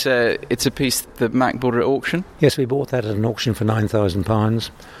 And it's a piece that Mac bought at auction. Yes, we bought that at an auction for £9,000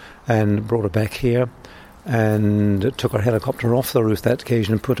 and brought it back here, and took our helicopter off the roof that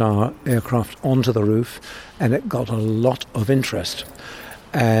occasion and put our aircraft onto the roof, and it got a lot of interest.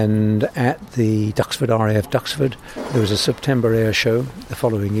 And at the Duxford, RAF Duxford, there was a September air show the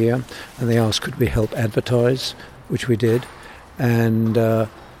following year, and they asked could we help advertise, which we did. And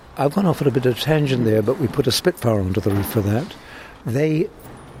I've gone off at a bit of a tangent there, but we put a Spitfire onto the roof for that. They,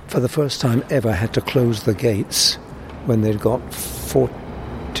 for the first time ever, had to close the gates when they'd got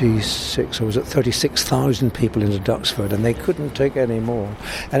 36,000 people into Duxford, and they couldn't take any more.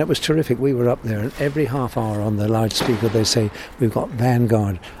 And it was terrific. We were up there, and every half hour on the loudspeaker they say, we've got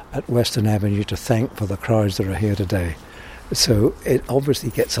Vanguard at Western Avenue to thank for the crowds that are here today. So it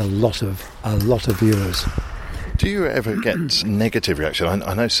obviously gets a lot of viewers. Do you ever get negative reaction?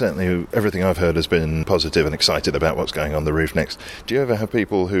 I know certainly everything I've heard has been positive and excited about what's going on the roof next. Do you ever have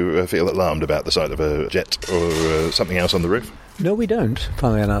people who feel alarmed about the sight of a jet or something else on the roof? No, we don't,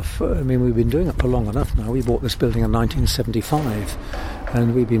 funnily enough. I mean, we've been doing it for long enough now. We bought this building in 1975,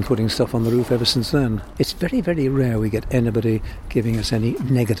 and we've been putting stuff on the roof ever since then. It's very, very rare we get anybody giving us any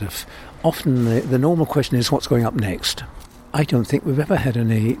negative. Often the normal question is, what's going up next? I don't think we've ever had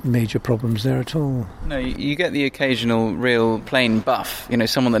any major problems there at all. No, you get the occasional real plane buff,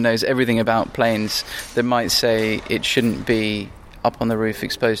 someone that knows everything about planes that might say it shouldn't be up on the roof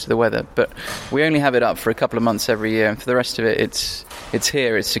exposed to the weather. But we only have it up for a couple of months every year, and for the rest of it, it's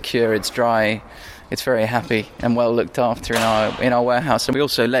here, it's secure, it's dry, it's very happy and well looked after in our warehouse. And we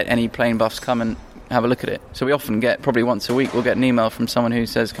also let any plane buffs come and have a look at it. So we often get, probably once a week, we'll get an email from someone who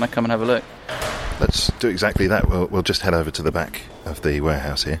says, can I come and have a look? Let's do exactly that. We'll just head over to the back of the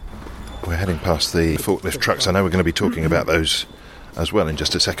warehouse here. We're heading past the forklift trucks. I know we're going to be talking about those as well in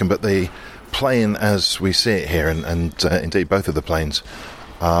just a second, but the plane as we see it here, and indeed both of the planes,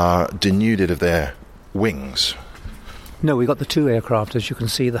 are denuded of their wings. No, we got the two aircraft, as you can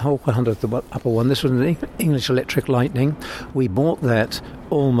see, the Hawker Hunter, the upper one. This was an English Electric Lightning. We bought that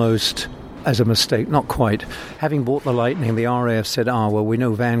almost as a mistake, not quite. Having bought the Lightning, the RAF said, well, we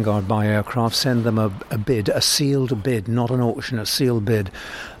know Vanguard buy aircraft, send them a bid, a sealed bid, not an auction, a sealed bid.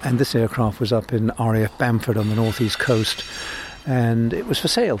 And this aircraft was up in RAF Bamford on the northeast coast, and it was for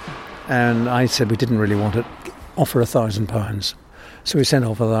sale. And I said we didn't really want it, offer £1,000. So we sent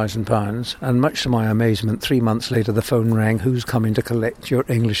off £1,000, and much to my amazement, 3 months later the phone rang, who's coming to collect your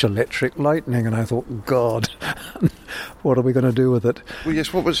English Electric Lightning? And I thought, God, what are we going to do with it? Well,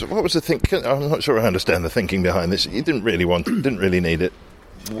 yes, what was the thinking? I'm not sure I understand the thinking behind this. You didn't really want it, didn't really need it.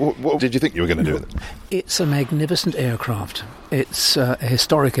 What did you think you were going to do with it? It's a magnificent aircraft. It's a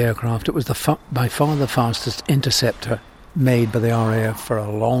historic aircraft. It was by far the fastest interceptor made by the RAF for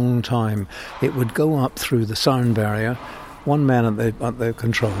a long time. It would go up through the sound barrier, one man at the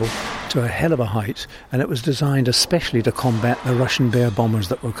control, to a hell of a height, and it was designed especially to combat the Russian Bear bombers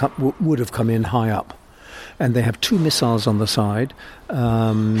that would have come in high up. And they have 2 missiles on the side,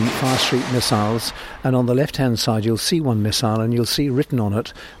 fast street missiles, and on the left-hand side you'll see one missile, and you'll see written on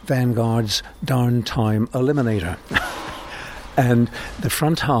it, Vanguard's Downtime Eliminator. And the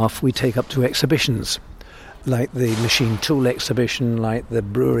front half we take up to exhibitions, like the machine tool exhibition, like the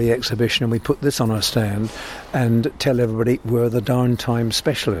brewery exhibition, and we put this on our stand and tell everybody we're the downtime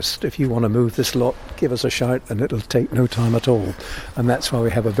specialist. If you want to move this lot, give us a shout and it'll take no time at all. And that's why we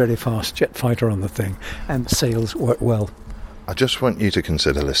have a very fast jet fighter on the thing, and sales work well. I just want you to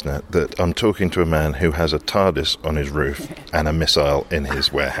consider, listener, that I'm talking to a man who has a TARDIS on his roof and a missile in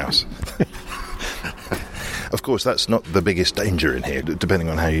his warehouse. Of course, that's not the biggest danger in here, depending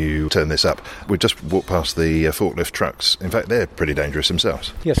on how you turn this up. We just walked past the forklift trucks. In fact, they're pretty dangerous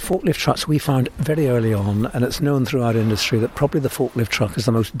themselves. Yes, forklift trucks we found very early on, and it's known throughout industry that probably the forklift truck is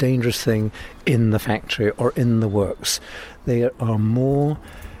the most dangerous thing in the factory or in the works. There are more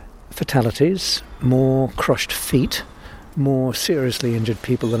fatalities, more crushed feet, more seriously injured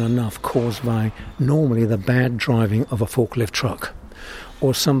people than enough caused by normally the bad driving of a forklift truck,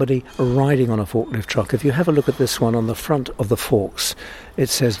 or somebody riding on a forklift truck. If you have a look at this one on the front of the forks, it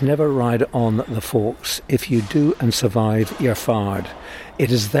says never ride on the forks. If you do and survive, you're fired.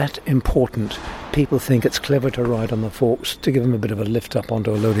 It is that important. People think it's clever to ride on the forks to give them a bit of a lift up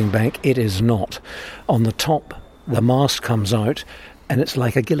onto a loading bank. It is not. On the top, the mast comes out, and it's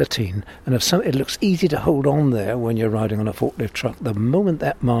like a guillotine. And it looks easy to hold on there when you're riding on a forklift truck. The moment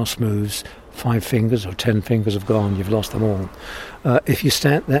that mast moves, 5 fingers or 10 fingers have gone, you've lost them all. If you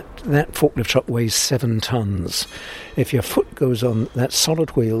stand, that forklift truck weighs 7 tons. If your foot goes on that solid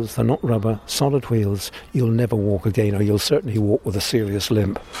wheels, they're not rubber, solid wheels, you'll never walk again, or you'll certainly walk with a serious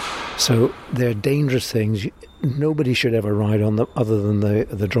limp. So they're dangerous things. Nobody should ever ride on them other than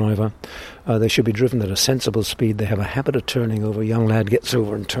the driver. They should be driven at a sensible speed. They have a habit of turning over. A young lad gets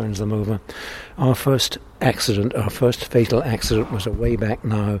over and turns them over. Our first fatal accident was a way back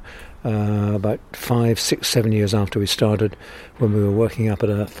now, about 5, 6, 7 years after we started, when we were working up at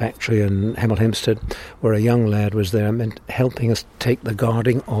a factory in Hemel Hempstead, where a young lad was there helping us take the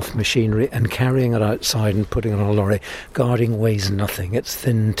guarding off machinery and carrying it outside and putting it on a lorry. Guarding weighs nothing. It's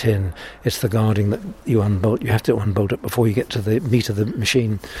thin tin. It's the guarding that you unbolt. You have to unbolt it before you get to the meat of the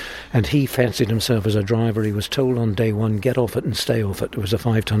machine. And he fancied himself as a driver. He was told on day one, get off it and stay off it. It was a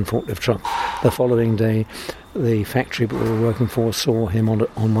 5-ton forklift truck. The following day, the factory we were working for saw him on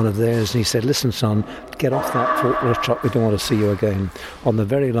one of theirs, and he said, listen son, get off that forklift truck, we don't want to see you again. On the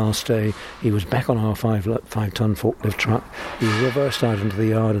very last day, he was back on our 5-ton forklift truck. He reversed out into the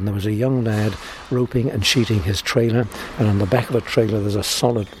yard, and there was a young lad roping and sheeting his trailer, and on the back of a trailer there's a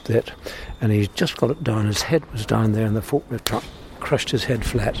solid bit, and he just got it down, his head was down there, and the forklift truck crushed his head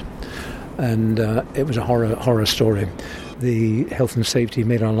flat. And it was a horror story. The health and safety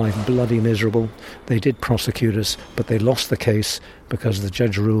made our life bloody miserable. They did prosecute us, but they lost the case because the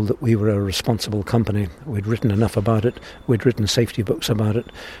judge ruled that we were a responsible company. We'd written enough about it. We'd written safety books about it.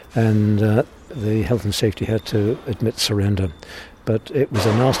 And the health and safety had to admit surrender. But it was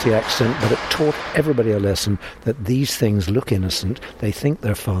a nasty accident, but it taught everybody a lesson that these things look innocent. They think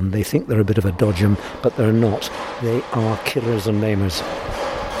they're fun. They think they're a bit of a dodgem, but they're not. They are killers and maimers.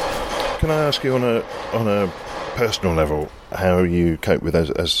 Can I ask you on a personal level how you cope with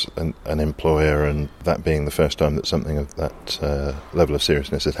as an employer, and that being the first time that something of that level of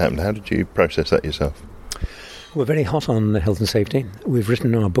seriousness has happened? How did you process that yourself? We're very hot on health and safety. We've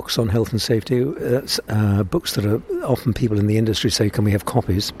written our books on health and safety, books that are often people in the industry say, can we have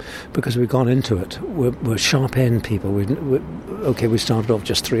copies? Because we've gone into it. We're sharp-end people. We started off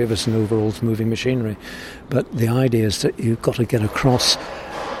just 3 of us in overalls moving machinery. But the idea is that you've got to get across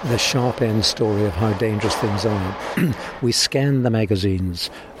the sharp-end story of how dangerous things are. We scan the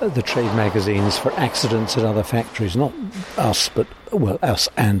magazines, the trade magazines, for accidents at other factories. Not us, but, well, us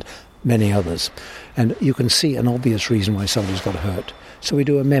and many others. And you can see an obvious reason why somebody's got hurt. So we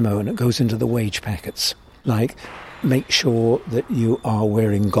do a memo and it goes into the wage packets, like make sure that you are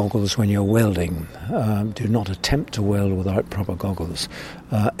wearing goggles when you're welding. Do not attempt to weld without proper goggles,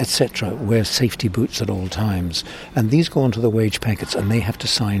 etc. Wear safety boots at all times. And these go onto the wage packets and they have to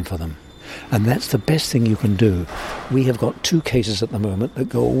sign for them. And that's the best thing you can do. We have got 2 cases at the moment that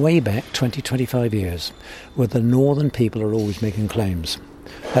go way back 20, 25 years, where the northern people are always making claims.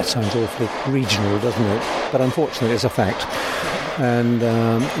 That sounds awfully regional, doesn't it? But unfortunately, it's a fact. And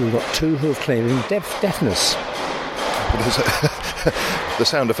we've got 2 who are claiming deafness. The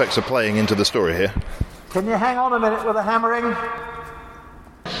sound effects are playing into the story here. Can you hang on a minute with the hammering?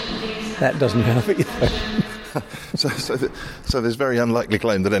 That doesn't help either. So there's very unlikely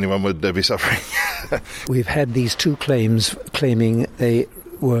claim that anyone would be suffering. We've had these 2 claims claiming they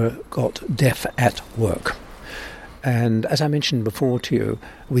got deaf at work. And as I mentioned before to you,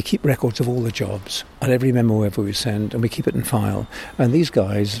 we keep records of all the jobs and every memo ever we send, and we keep it in file. And these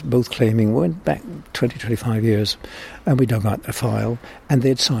guys, both claiming, went back 20, 25 years, and we dug out their file, and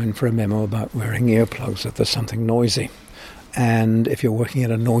they'd signed for a memo about wearing earplugs if there's something noisy. And if you're working at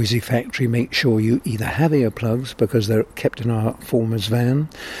a noisy factory, make sure you either have earplugs, because they're kept in our foreman's van.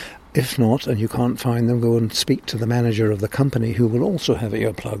 If not, and you can't find them, go and speak to the manager of the company, who will also have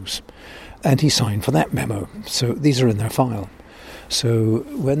earplugs. And he signed for that memo. So these are in their file. So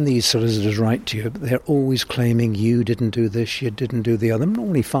when these solicitors write to you, they're always claiming you didn't do this, you didn't do the other.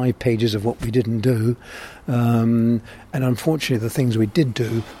 Normally 5 pages of what we didn't do. And unfortunately, the things we did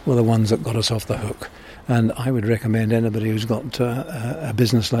do were the ones that got us off the hook. And I would recommend anybody who's got a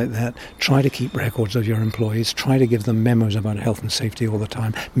business like that, try to keep records of your employees, try to give them memos about health and safety all the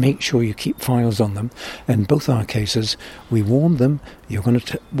time. Make sure you keep files on them. In both our cases, we warned them, you're going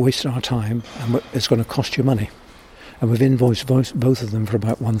to waste our time and it's going to cost you money. And we've invoiced both of them for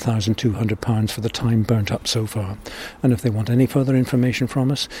about £1,200 for the time burnt up so far. And if they want any further information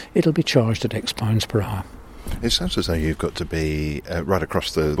from us, it'll be charged at X pounds per hour. It sounds as though you've got to be right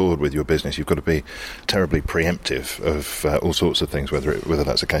across the board with your business. You've got to be terribly preemptive of all sorts of things, whether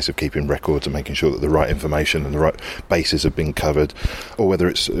that's a case of keeping records and making sure that the right information and the right bases have been covered, or whether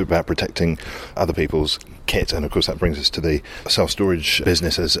it's about protecting other people's kit. And of course that brings us to the self-storage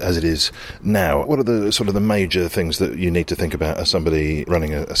business as it is now. What are the sort of the major things that you need to think about as somebody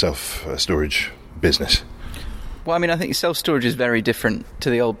running a self-storage business? Well, I mean, I think self-storage is very different to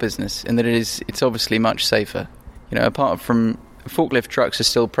the old business in that it's obviously much safer. You know, apart from forklift trucks are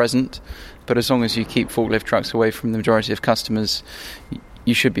still present, but as long as you keep forklift trucks away from the majority of customers,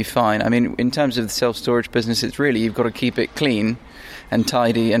 you should be fine. I mean, in terms of the self-storage business, it's really, you've got to keep it clean and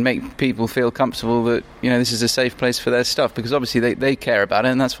tidy and make people feel comfortable that, you know, this is a safe place for their stuff, because obviously they care about it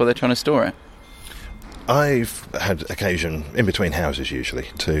and that's why they're trying to store it. I've had occasion, in between houses usually,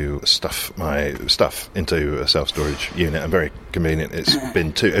 to stuff my stuff into a self-storage unit, and very convenient it's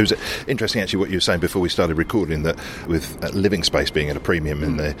been too. It was interesting actually what you were saying before we started recording, that with living space being at a premium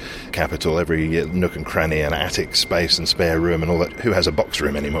in the capital, every nook and cranny and attic space and spare room and all that, who has a box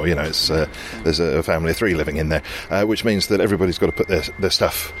room anymore? You know, it's there's a family of 3 living in there, which means that everybody's got to put their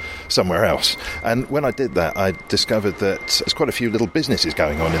stuff somewhere else. And when I did that, I discovered that there's quite a few little businesses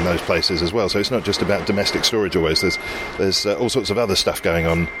going on in those places as well, so it's not just about domestic storage always. There's all sorts of other stuff going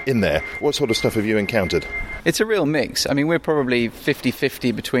on in there. What sort of stuff have you encountered? It's a real mix. I mean, we're probably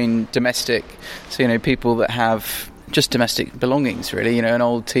 50-50 between domestic, so, you know, people that have just domestic belongings, really, you know, an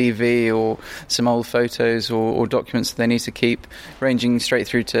old TV or some old photos or documents that they need to keep, ranging straight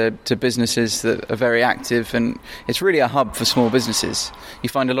through to businesses that are very active. And it's really a hub for small businesses. You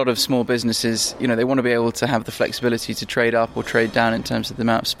find a lot of small businesses, you know, they want to be able to have the flexibility to trade up or trade down in terms of the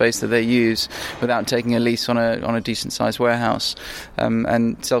amount of space that they use without taking a lease on a decent sized warehouse,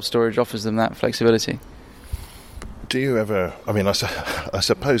 and self-storage offers them that flexibility. Do you ever, I mean, I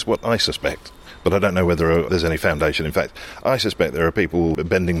suppose what I suspect, but I don't know whether there's any foundation. In fact, I suspect there are people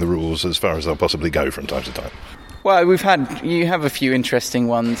bending the rules as far as they'll possibly go from time to time. Well, you have a few interesting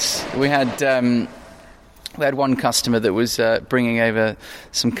ones. We had one customer that was bringing over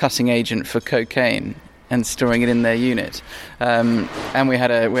some cutting agent for cocaine and storing it in their unit, and we had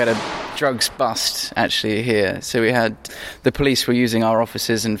a drugs bust actually here. So we had the police were using our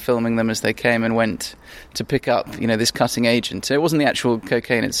offices and filming them as they came and went to pick up, you know, this cutting agent. So it wasn't the actual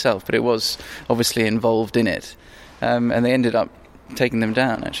cocaine itself, but it was obviously involved in it, and they ended up taking them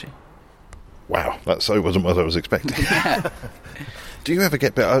down actually. Wow, that so wasn't what I was expecting. Do you ever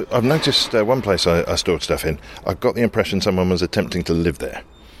get... I've noticed one place I stored stuff in, I got the impression someone was attempting to live there,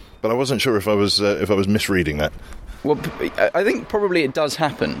 but I wasn't sure if I was misreading that. Well, I think probably it does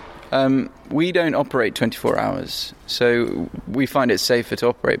happen. We don't operate 24 hours, so we find it safer to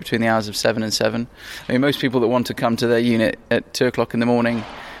operate between the hours of 7 and 7. I mean, most people that want to come to their unit at 2 o'clock in the morning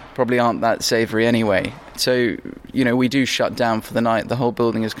probably aren't that savoury anyway. So, we do shut down for the night. The whole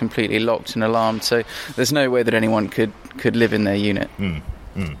building is completely locked and alarmed, so there's no way that anyone could live in their unit.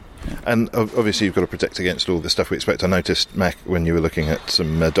 And obviously you've got to protect against all the stuff we expect. I noticed, Mac, when you were looking at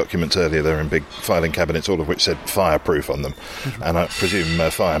some documents earlier, they were in big filing cabinets, all of which said fireproof on them. And I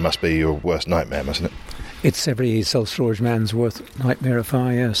presume fire must be your worst nightmare, mustn't it? It's every self-storage man's worst nightmare of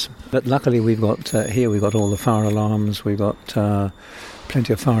fire, yes. But luckily we've got, here we've got all the fire alarms, we've got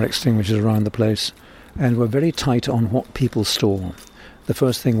plenty of fire extinguishers around the place, and we're very tight on what people store. The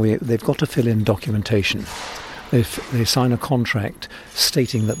first thing, they've got to fill in documentation. They sign a contract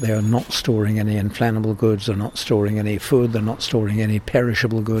stating that they are not storing any inflammable goods, they're not storing any food, they're not storing any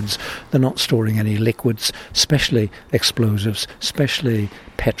perishable goods, they're not storing any liquids, especially explosives, especially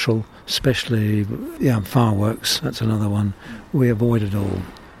petrol, especially fireworks. That's another one. We avoid it all,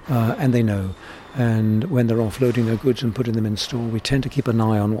 and they know. And when they're offloading their goods and putting them in store, we tend to keep an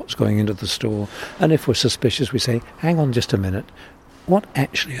eye on what's going into the store. And if we're suspicious, we say, hang on just a minute, what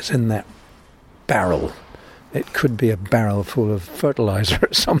actually is in that barrel? It could be a barrel full of fertilizer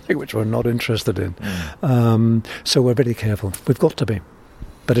or something which we're not interested in. So we're very careful. We've got to be.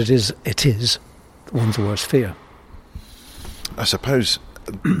 But it is one's worst fear. I suppose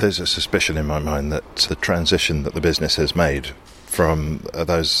there's a suspicion in my mind that the transition that the business has made from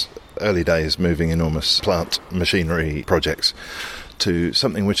those early days moving enormous plant machinery projects to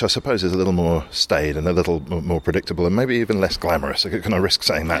something which I suppose is a little more staid and a little more predictable and maybe even less glamorous. Can I risk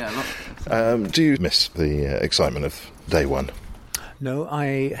saying that? Yeah, do you miss the excitement of day one? No,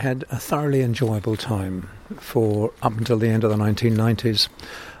 I had a thoroughly enjoyable time for up until the end of the 1990s.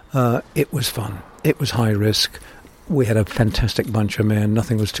 It was fun. It was high risk. We had a fantastic bunch of men.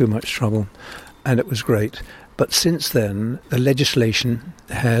 Nothing was too much trouble. And it was great. But since then, the legislation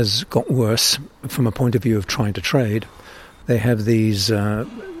has got worse from a point of view of trying to trade. They have these,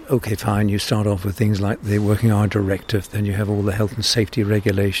 okay, fine, you start off with things like the Working Hour Directive, then you have all the health and safety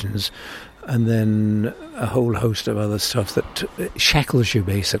regulations, and then a whole host of other stuff that shackles you,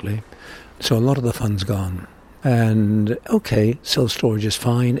 basically. So a lot of the fun's gone. And, okay, self-storage is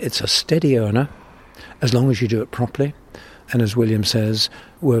fine. It's a steady earner, as long as you do it properly. And as William says,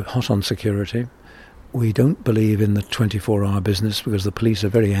 we're hot on security. We don't believe in the 24-hour business because the police are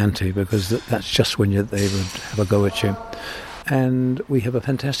very anti, because that's just when they would have a go at you. And we have a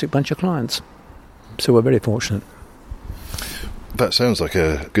fantastic bunch of clients. So we're very fortunate. That sounds like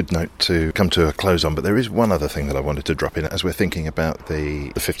a good note to come to a close on, but there is one other thing that I wanted to drop in as we're thinking about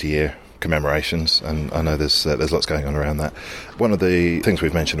the 50-year commemorations, and I know there's lots going on around that. One of the things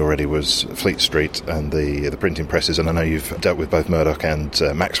we've mentioned already was Fleet Street and the printing presses, and I know you've dealt with both Murdoch and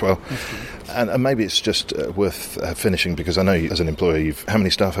Maxwell. And maybe it's just worth finishing, because I know you, as an employer, how many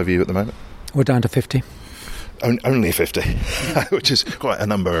staff have you at the moment? We're down to 50. Only 50, which is quite a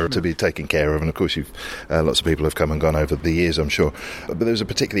number to be taken care of. And of course, lots of people have come and gone over the years, I'm sure. But there was a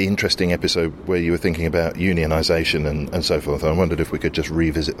particularly interesting episode where you were thinking about unionisation and so forth. I wondered if we could just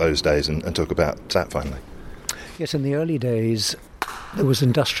revisit those days and talk about that finally. Yes, in the early days, there was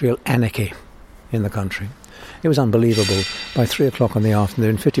industrial anarchy in the country. It was unbelievable. By 3 o'clock in the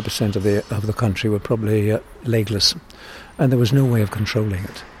afternoon, 50% of the country were probably legless, and there was no way of controlling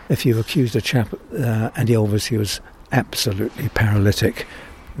it. If you accused a chap, and he obviously was absolutely paralytic,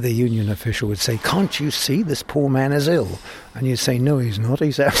 the union official would say, "Can't you see this poor man is ill?" And you'd say, "No, he's not.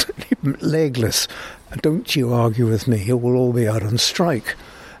 He's absolutely legless. Don't you argue with me. He will all be out on strike."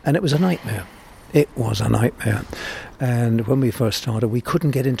 And it was a nightmare. It was a nightmare. And when we first started, we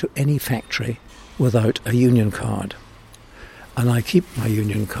couldn't get into any factory without a union card. And I keep my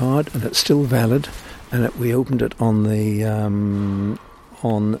union card, and it's still valid. And we opened it on the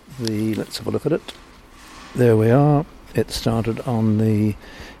let's have a look at it. There we are. It started on the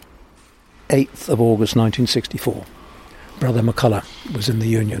 8th of August 1964. Brother McCullough was in the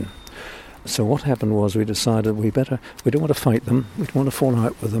union. So what happened was we decided we don't want to fight them, we don't want to fall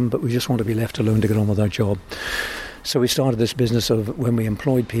out with them, but we just want to be left alone to get on with our job. So we started this business of, when we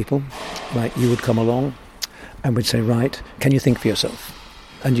employed people, like you would come along and we'd say, "Right, can you think for yourself?"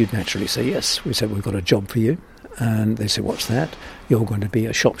 And you'd naturally say yes. We said, "We've got a job for you." And they said, "What's that?" "You're going to be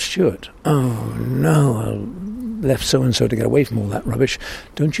a shop steward." "Oh no, I left so-and-so to get away from all that rubbish."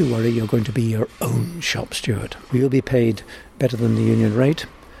 "Don't you worry, you're going to be your own shop steward. You'll be paid better than the union rate.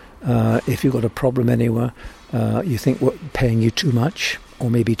 If you've got a problem anywhere, you think we're paying you too much or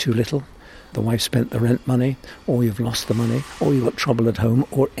maybe too little, the wife spent the rent money, or you've lost the money, or you've got trouble at home,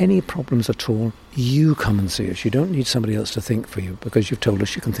 or any problems at all, you come and see us. You don't need somebody else to think for you, because you've told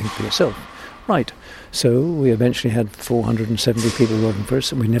us you can think for yourself. Right. So we eventually had 470 people working for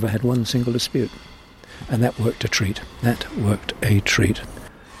us, and we never had one single dispute. And that worked a treat. That worked a treat.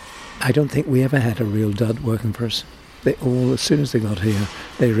 I don't think we ever had a real dud working for us. They all, as soon as they got here,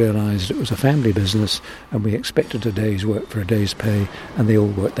 they realised it was a family business and we expected a day's work for a day's pay, and they all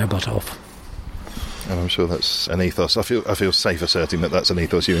worked their butt off. And I'm sure that's an ethos. I feel safe asserting that that's an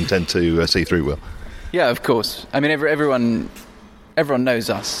ethos you intend to see through, Will. Yeah, of course. I mean, everyone knows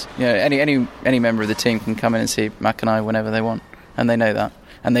us. You know, any member of the team can come in and see Mac and I whenever they want, and they know that,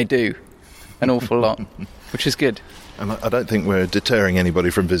 and they do an awful lot, which is good. And I don't think we're deterring anybody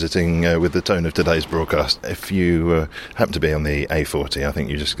from visiting with the tone of today's broadcast. If you happen to be on the A40, I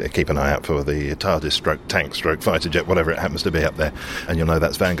think you just keep an eye out for the TARDIS stroke tank stroke fighter jet, whatever it happens to be up there, and you'll know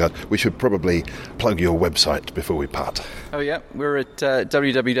that's Vanguard. We should probably plug your website before we part. Oh yeah, we're at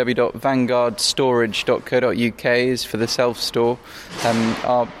www.vanguardstorage.co.uk is for the self-store.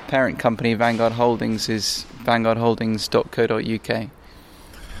 Our parent company, Vanguard Holdings, is vanguardholdings.co.uk.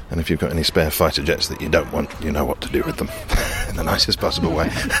 And if you've got any spare fighter jets that you don't want, you know what to do with them in the nicest possible way.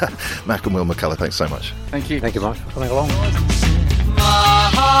 Mac and Will McCullough, thanks so much. Thank you. Thank you, Mark, for coming along. My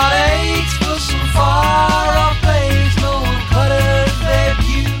heart aches for some far-off place, no one cutters their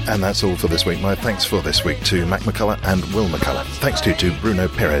view. And that's all for this week. My thanks for this week to Mac McCullough and Will McCullough. Thanks to Bruno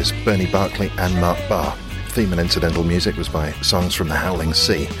Perez, Bernie Barkley and Mark Barr. Theme and incidental music was by Songs from the Howling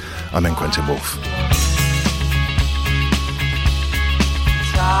Sea. I'm N. Quentin Woolf.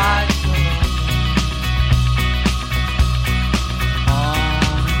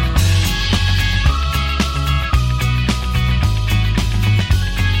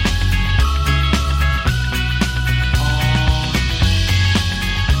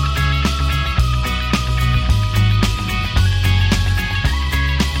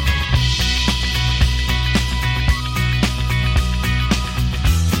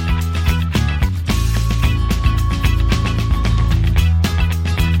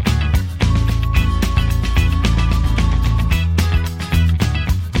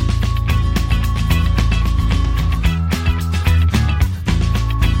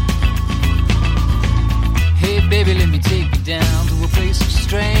 Baby, let me take you down to a place of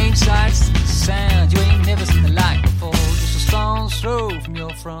strange sights and sounds. You ain't never seen the like before, just a stone's throw from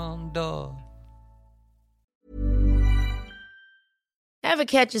your front door. Ever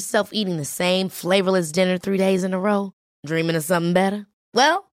catch yourself eating the same flavorless dinner 3 days in a row? Dreaming of something better?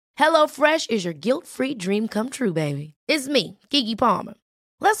 Well, HelloFresh is your guilt-free dream come true, baby. It's me, Keke Palmer.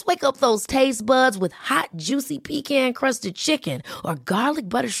 Let's wake up those taste buds with hot, juicy pecan-crusted chicken or garlic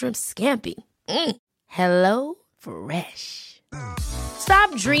butter shrimp scampi. Hello Fresh.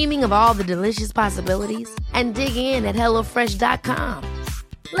 Stop dreaming of all the delicious possibilities and dig in at HelloFresh.com.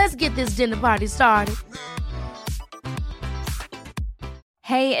 Let's get this dinner party started.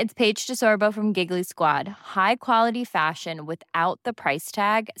 Hey, it's Paige DeSorbo from Giggly Squad. High quality fashion without the price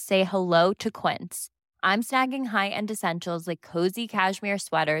tag. Say hello to Quince. I'm snagging high-end essentials like cozy cashmere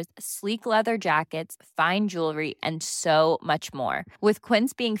sweaters, sleek leather jackets, fine jewelry, and so much more. With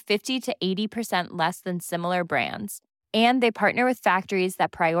Quince being 50 to 80% less than similar brands. And they partner with factories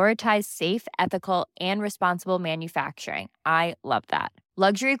that prioritize safe, ethical, and responsible manufacturing. I love that.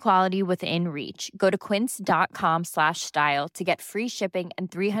 Luxury quality within reach. Go to quince.com/style to get free shipping and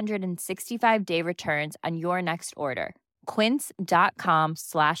 365-day returns on your next order.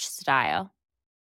 Quince.com/style.